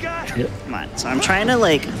 All you got? Yep. Come on, so I'm trying to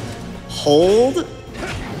like hold up,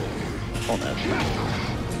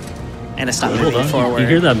 and stop Hold moving on. forward. You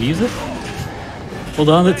hear that music? Hold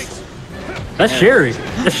on. That's Sherry.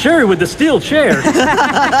 That's Sherry with the steel chair.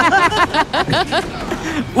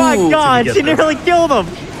 My God, get she there. nearly killed him.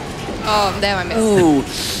 Oh, damn, I missed. Ooh,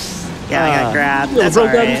 yeah, I got grabbed. That's all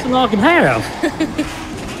broke that right. Mr. Knock in half.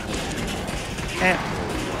 Okay.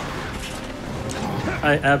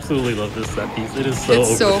 I absolutely love this set piece. It is so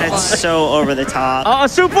It's so over. fun. That's so over the top. A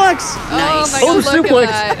suplex. Oh my Oh, god, look suplex.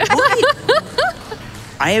 at that.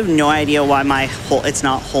 I have no idea why it's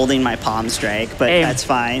not holding my palm strike, but Aim. that's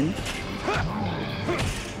fine.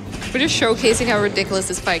 We're just showcasing how ridiculous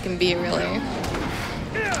this fight can be, really.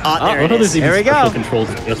 Oh, there I it know there's is. even There we special go. controls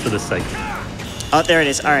just for this segment. Oh, there it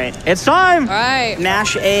is. All right. It's time. All right.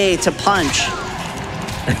 Mash A to punch.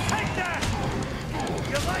 Take that!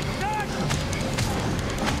 You like that?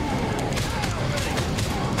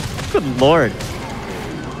 Good Lord.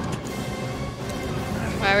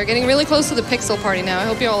 All right, we're getting really close to the pixel party now. I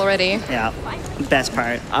hope you're all ready. Yeah, best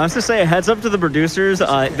part. I was to say, a heads up to the producers.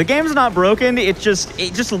 The game's not broken. It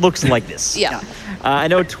just looks like this. Yeah. I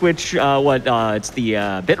know Twitch. It's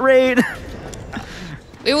the bit rate.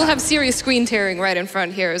 We will have serious screen tearing right in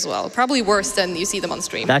front here as well. Probably worse than you see them on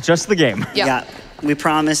stream. That's just the game. Yeah. We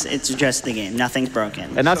promise it's just the game. Nothing's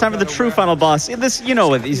broken. And now time for the true final boss. This, you know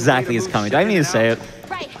what exactly is coming. Do I need to say it?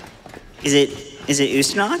 Right. Is it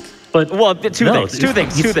Usnak? But Well, two things. Two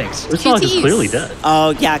things. This song is QTEs. clearly dead.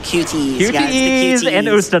 Oh yeah, QTs. Yeah, it's QTEs the and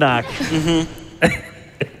QTs. Ustanak.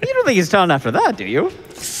 You don't think he's telling after that, do you?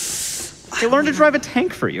 He learned to drive a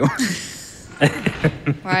tank for you. All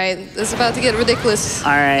right, this is about to get ridiculous.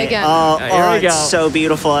 All right. Again. Oh, Here we go. it's so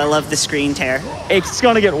beautiful. I love the screen tear. It's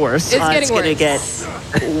gonna get worse. It's getting It's gonna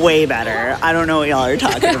worse. get way better. I don't know what y'all are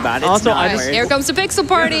talking about. It's Also, not I All just- right, worse. here comes the pixel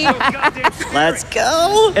party. Let's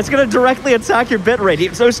go. It's gonna directly attack your bit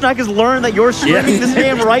rate. So Snack has learned that you're streaming this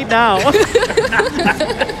game right now.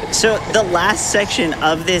 So the last section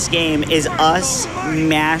of this game is us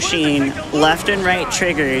mashing left and right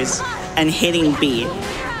triggers and hitting B.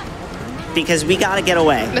 Because we gotta get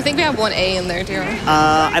away. I think we have one A in there too.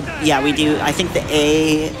 Yeah, we do. I think the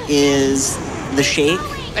A is the shake.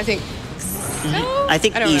 I think. I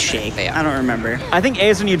think don't E remember, shake. but yeah. I don't remember. I think A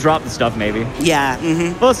is when you drop the stuff, maybe. Yeah.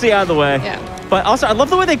 Mm-hmm. Well, let's see out of the way. Yeah. But also, I love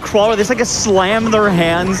the way they crawl. They just like slam their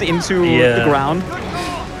hands into Yeah. the ground.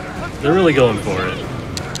 They're really going for it.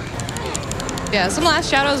 Yeah, some last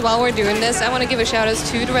shout-outs while we're doing this. I want to give a shout-out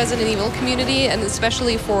to the Resident Evil community, and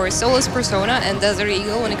especially for Solus Persona and Desert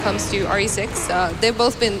Eagle when it comes to RE6. They've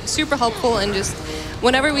both been super helpful, and just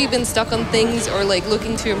whenever we've been stuck on things or like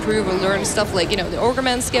looking to improve or learn stuff like, you know, the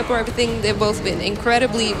Orgerman skip or everything, they've both been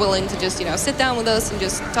incredibly willing to just, you know, sit down with us and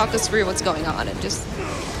just talk us through what's going on, and just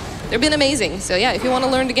they've been amazing. So yeah, if you want to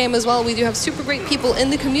learn the game as well, we do have super great people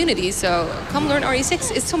in the community, so come learn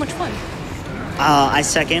RE6. It's so much fun. I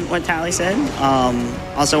second what Tali said.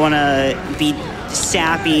 Also want to be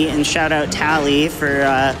sappy and shout out Tali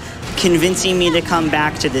for convincing me to come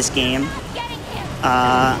back to this game.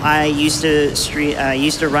 I used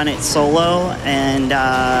to run it solo, and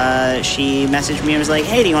she messaged me and was like,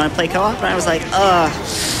 "Hey, do you want to play co-op?" And I was like,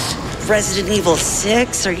 Resident Evil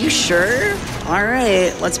 6? Are you sure? All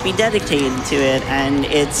right, let's be dedicated to it." And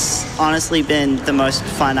it's honestly been the most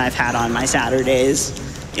fun I've had on my Saturdays,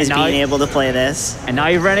 is being able to play this. And now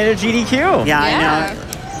you've run into GDQ. Yeah, I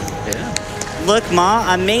know. Look, Ma,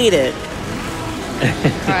 I made it.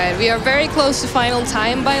 All right, we are very close to final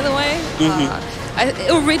time, by the way.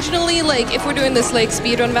 Originally, like, if we're doing this like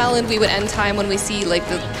speedrun Valent, we would end time when we see like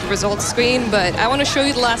the results screen. But I want to show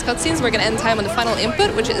you the last cutscenes. We're gonna end time on the final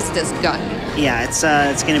input, which is this gun. Yeah, it's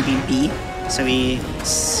gonna be B. So we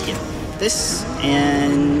skip this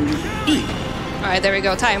and B. All right, there we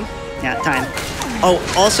go. Time. Yeah, time. Oh,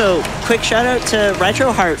 also, quick shout out to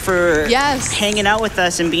RetroHeart for hanging out with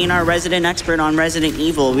us and being our resident expert on Resident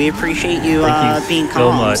Evil. We appreciate you being so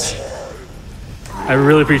calm. much. I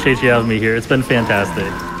really appreciate you having me here. It's been fantastic.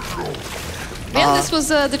 Yeah, this was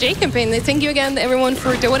the J campaign. Thank you again, everyone,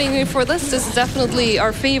 for donating for this. This is definitely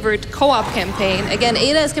our favorite co-op campaign. Again,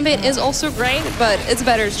 Ada's campaign is also great, but it's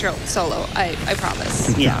better solo. I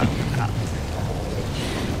promise. Yeah.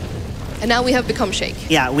 And now we have become Shake.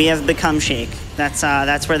 Yeah, we have become Shake. That's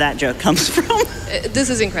where that joke comes from.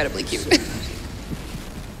 This is incredibly cute.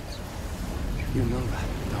 You know that,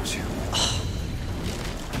 don't you?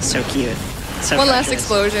 So cute. So One last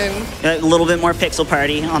explosion. A little bit more pixel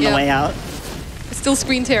party on the way out. It's still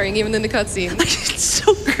screen tearing even in the cutscene. It's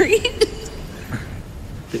so great.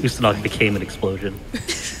 The Usanagi became an explosion.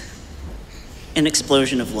 An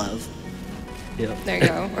explosion of love. Yep. There you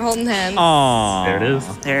go. We're holding hands. Aww. There it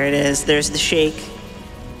is. There it is. There's the Shake.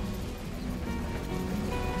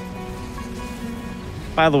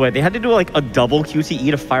 By the way, they had to do like a double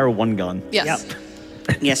QTE to fire one gun. Yes. Yep.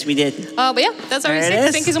 Yes, we did. But yeah, that's our There it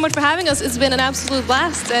is. Thank you so much for having us. It's been an absolute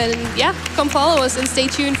blast. And yeah, come follow us and stay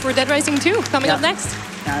tuned for Dead Rising 2 coming up next.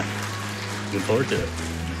 Looking forward to it.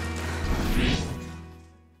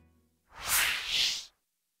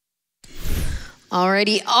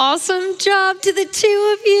 Alrighty, awesome job to the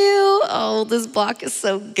two of you. Oh, this block is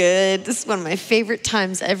so good. This is one of my favorite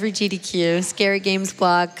times every GDQ, Scary Games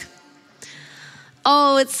block.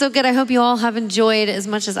 Oh, it's so good. I hope you all have enjoyed as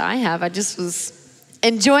much as I have. I just was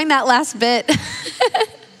enjoying that last bit.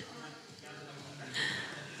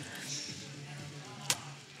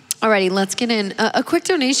 Alrighty, let's get in. A quick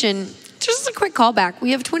donation, just a quick callback.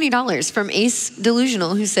 We have $20 from Ace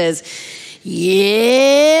Delusional, who says,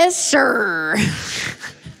 "Yes, sir."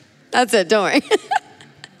 That's it, don't worry.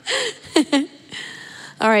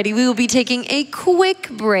 Alrighty, we will be taking a quick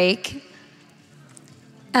break.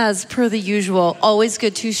 As per the usual, always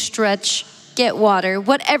good to stretch, get water,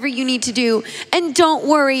 whatever you need to do. And don't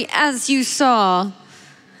worry, as you saw,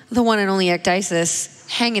 the one and only ecdycis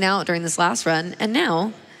hanging out during this last run, and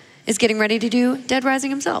now is getting ready to do Dead Rising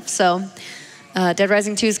himself. So Dead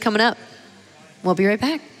Rising 2 is coming up. We'll be right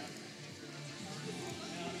back.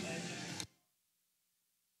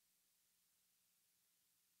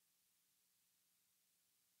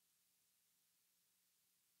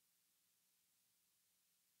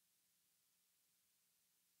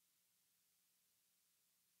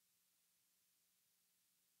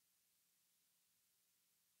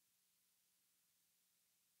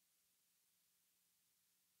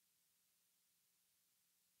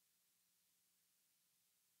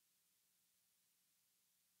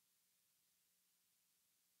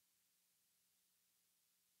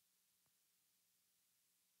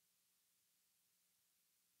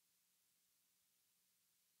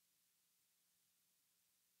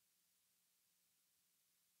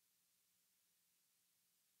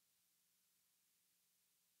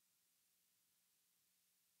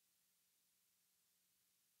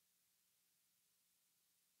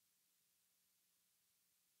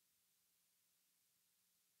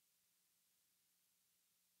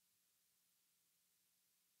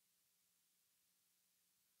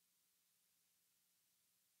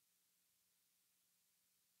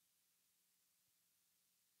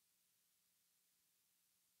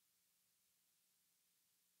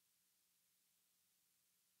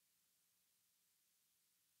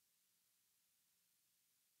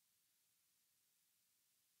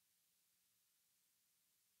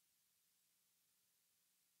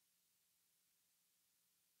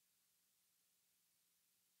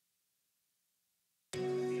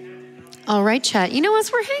 All right, chat. You know, as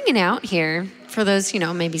we're hanging out here, for those,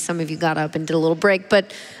 maybe some of you got up and did a little break,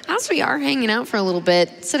 but as we are hanging out for a little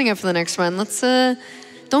bit, setting up for the next one, let's,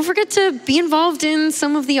 don't forget to be involved in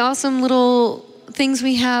some of the awesome little things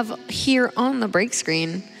we have here on the break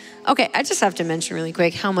screen. Okay, I just have to mention really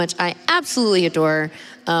quick how much I absolutely adore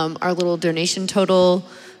our little donation total,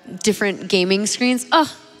 different gaming screens.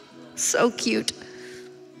 Oh, so cute.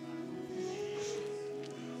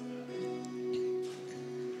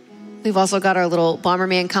 We've also got our little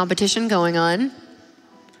Bomberman competition going on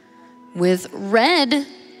with Red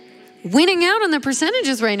winning out on the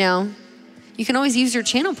percentages right now. You can always use your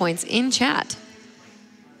channel points in chat.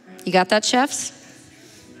 You got that, chefs?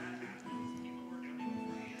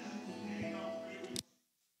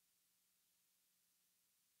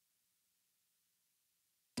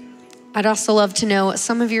 I'd also love to know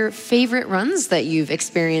some of your favorite runs that you've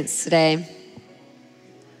experienced today.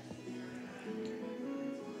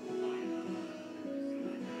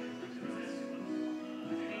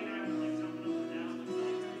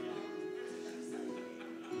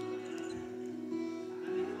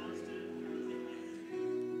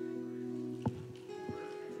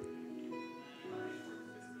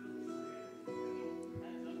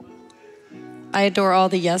 I adore all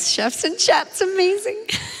the yes chefs in chat. It's amazing.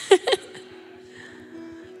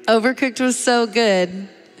 Overcooked was so good.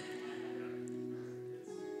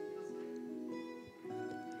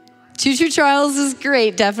 Choo Choo Trials is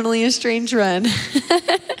great. Definitely a strange run.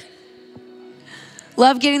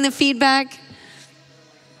 Love getting the feedback.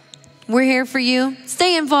 We're here for you.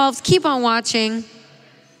 Stay involved. Keep on watching.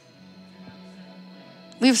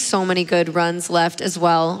 We have so many good runs left as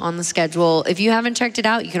well on the schedule. If you haven't checked it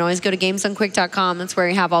out, you can always go to gamesdonequick.com. That's where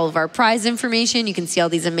we have all of our prize information. You can see all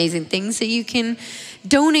these amazing things that you can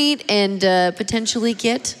donate and potentially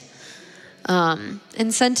get,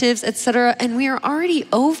 incentives, etc. And we are already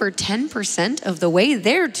over 10% of the way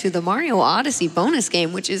there to the Mario Odyssey bonus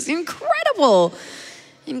game, which is incredible.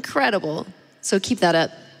 Incredible. So keep that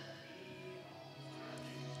up.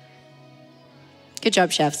 Good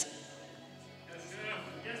job, chefs.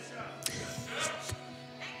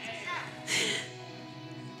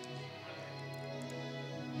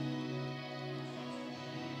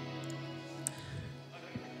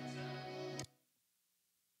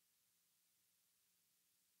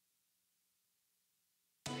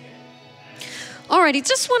 Alrighty,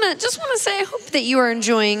 just wanna say I hope that you are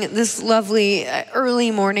enjoying this lovely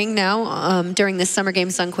early morning now during this Summer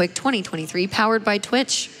Games Done Quick 2023, powered by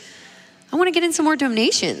Twitch. I want to get in some more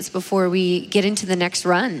donations before we get into the next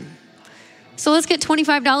run. So let's get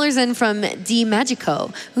 $25 in from D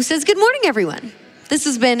Magico, who says, "Good morning, everyone. This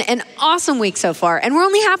has been an awesome week so far, and we're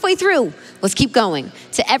only halfway through. Let's keep going.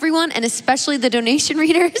 To everyone, and especially the donation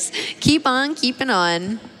readers, keep on keeping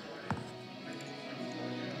on."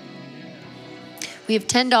 We have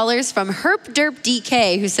 $10 from Herp Derp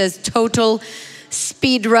DK, who says, "Total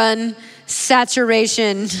speed run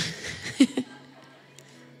saturation."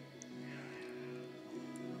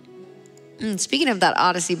 Speaking of that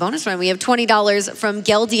Odyssey bonus run, we have $20 from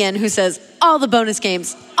Geldian, who says, "All the bonus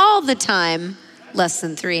games, all the time, less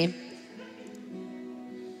than 3.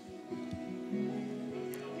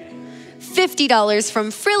 $50 from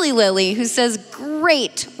Frilly Lily, who says,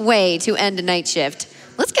 "Great way to end a night shift.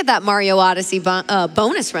 Let's get that Mario Odyssey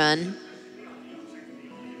bonus run."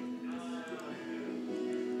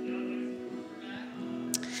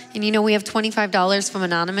 And you know, we have $25 from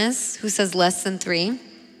Anonymous, who says less than 3.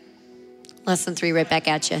 Less than 3 right back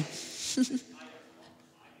at you.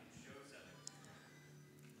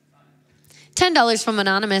 $10 from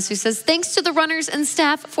Anonymous, who says, "Thanks to the runners and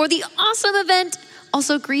staff for the awesome event.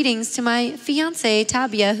 Also greetings to my fiance,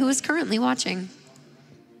 Tabia, who is currently watching."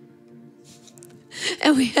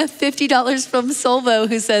 And we have $50 from Solvo,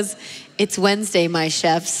 who says, "It's Wednesday, my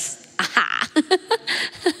chefs." Aha.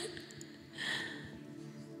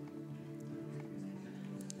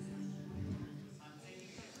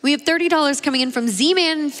 We have $30 coming in from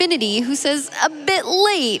Z-Man Infinity, who says, "A bit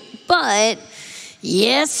late, but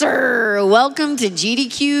yes, sir. Welcome to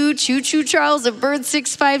GDQ Choo Choo Charles of Bird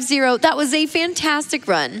 650. That was a fantastic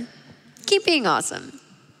run. Keep being awesome."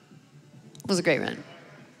 It was a great run.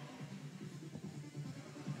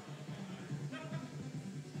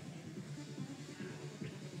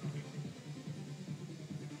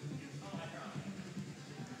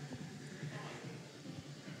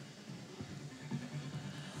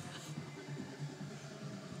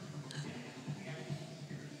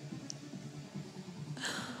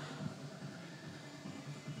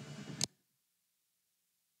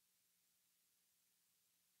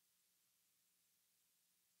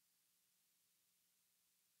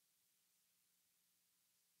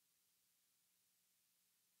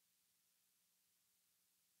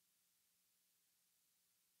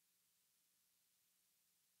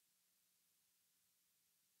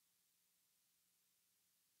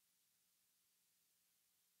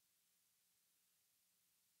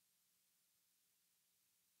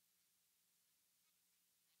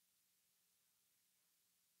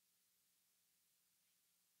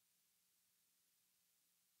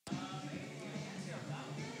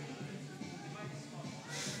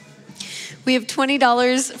 We have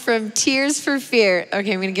 $20 from Tears for Fear.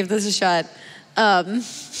 Okay, I'm gonna give this a shot.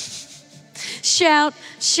 Shout,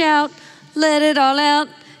 shout, let it all out.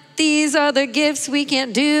 These are the gifts we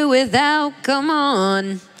can't do without. Come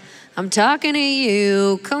on. I'm talking to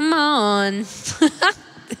you. Come on.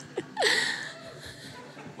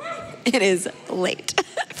 It is late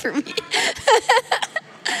for me.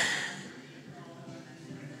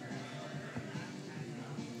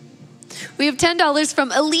 We have $10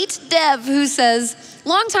 from Elite Dev, who says,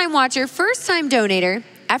 longtime watcher, first time donator.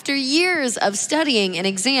 After years of studying and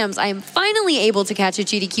exams, I am finally able to catch a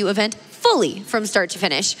GDQ event fully from start to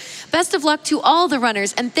finish. Best of luck to all the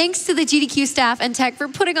runners, and thanks to the GDQ staff and tech for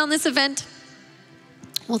putting on this event.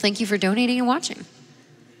 Well, thank you for donating and watching.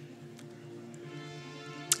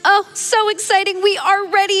 Oh, so exciting. We are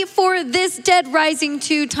ready for this Dead Rising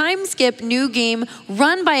 2 time skip new game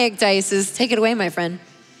run by ecdycis. Take it away, my friend.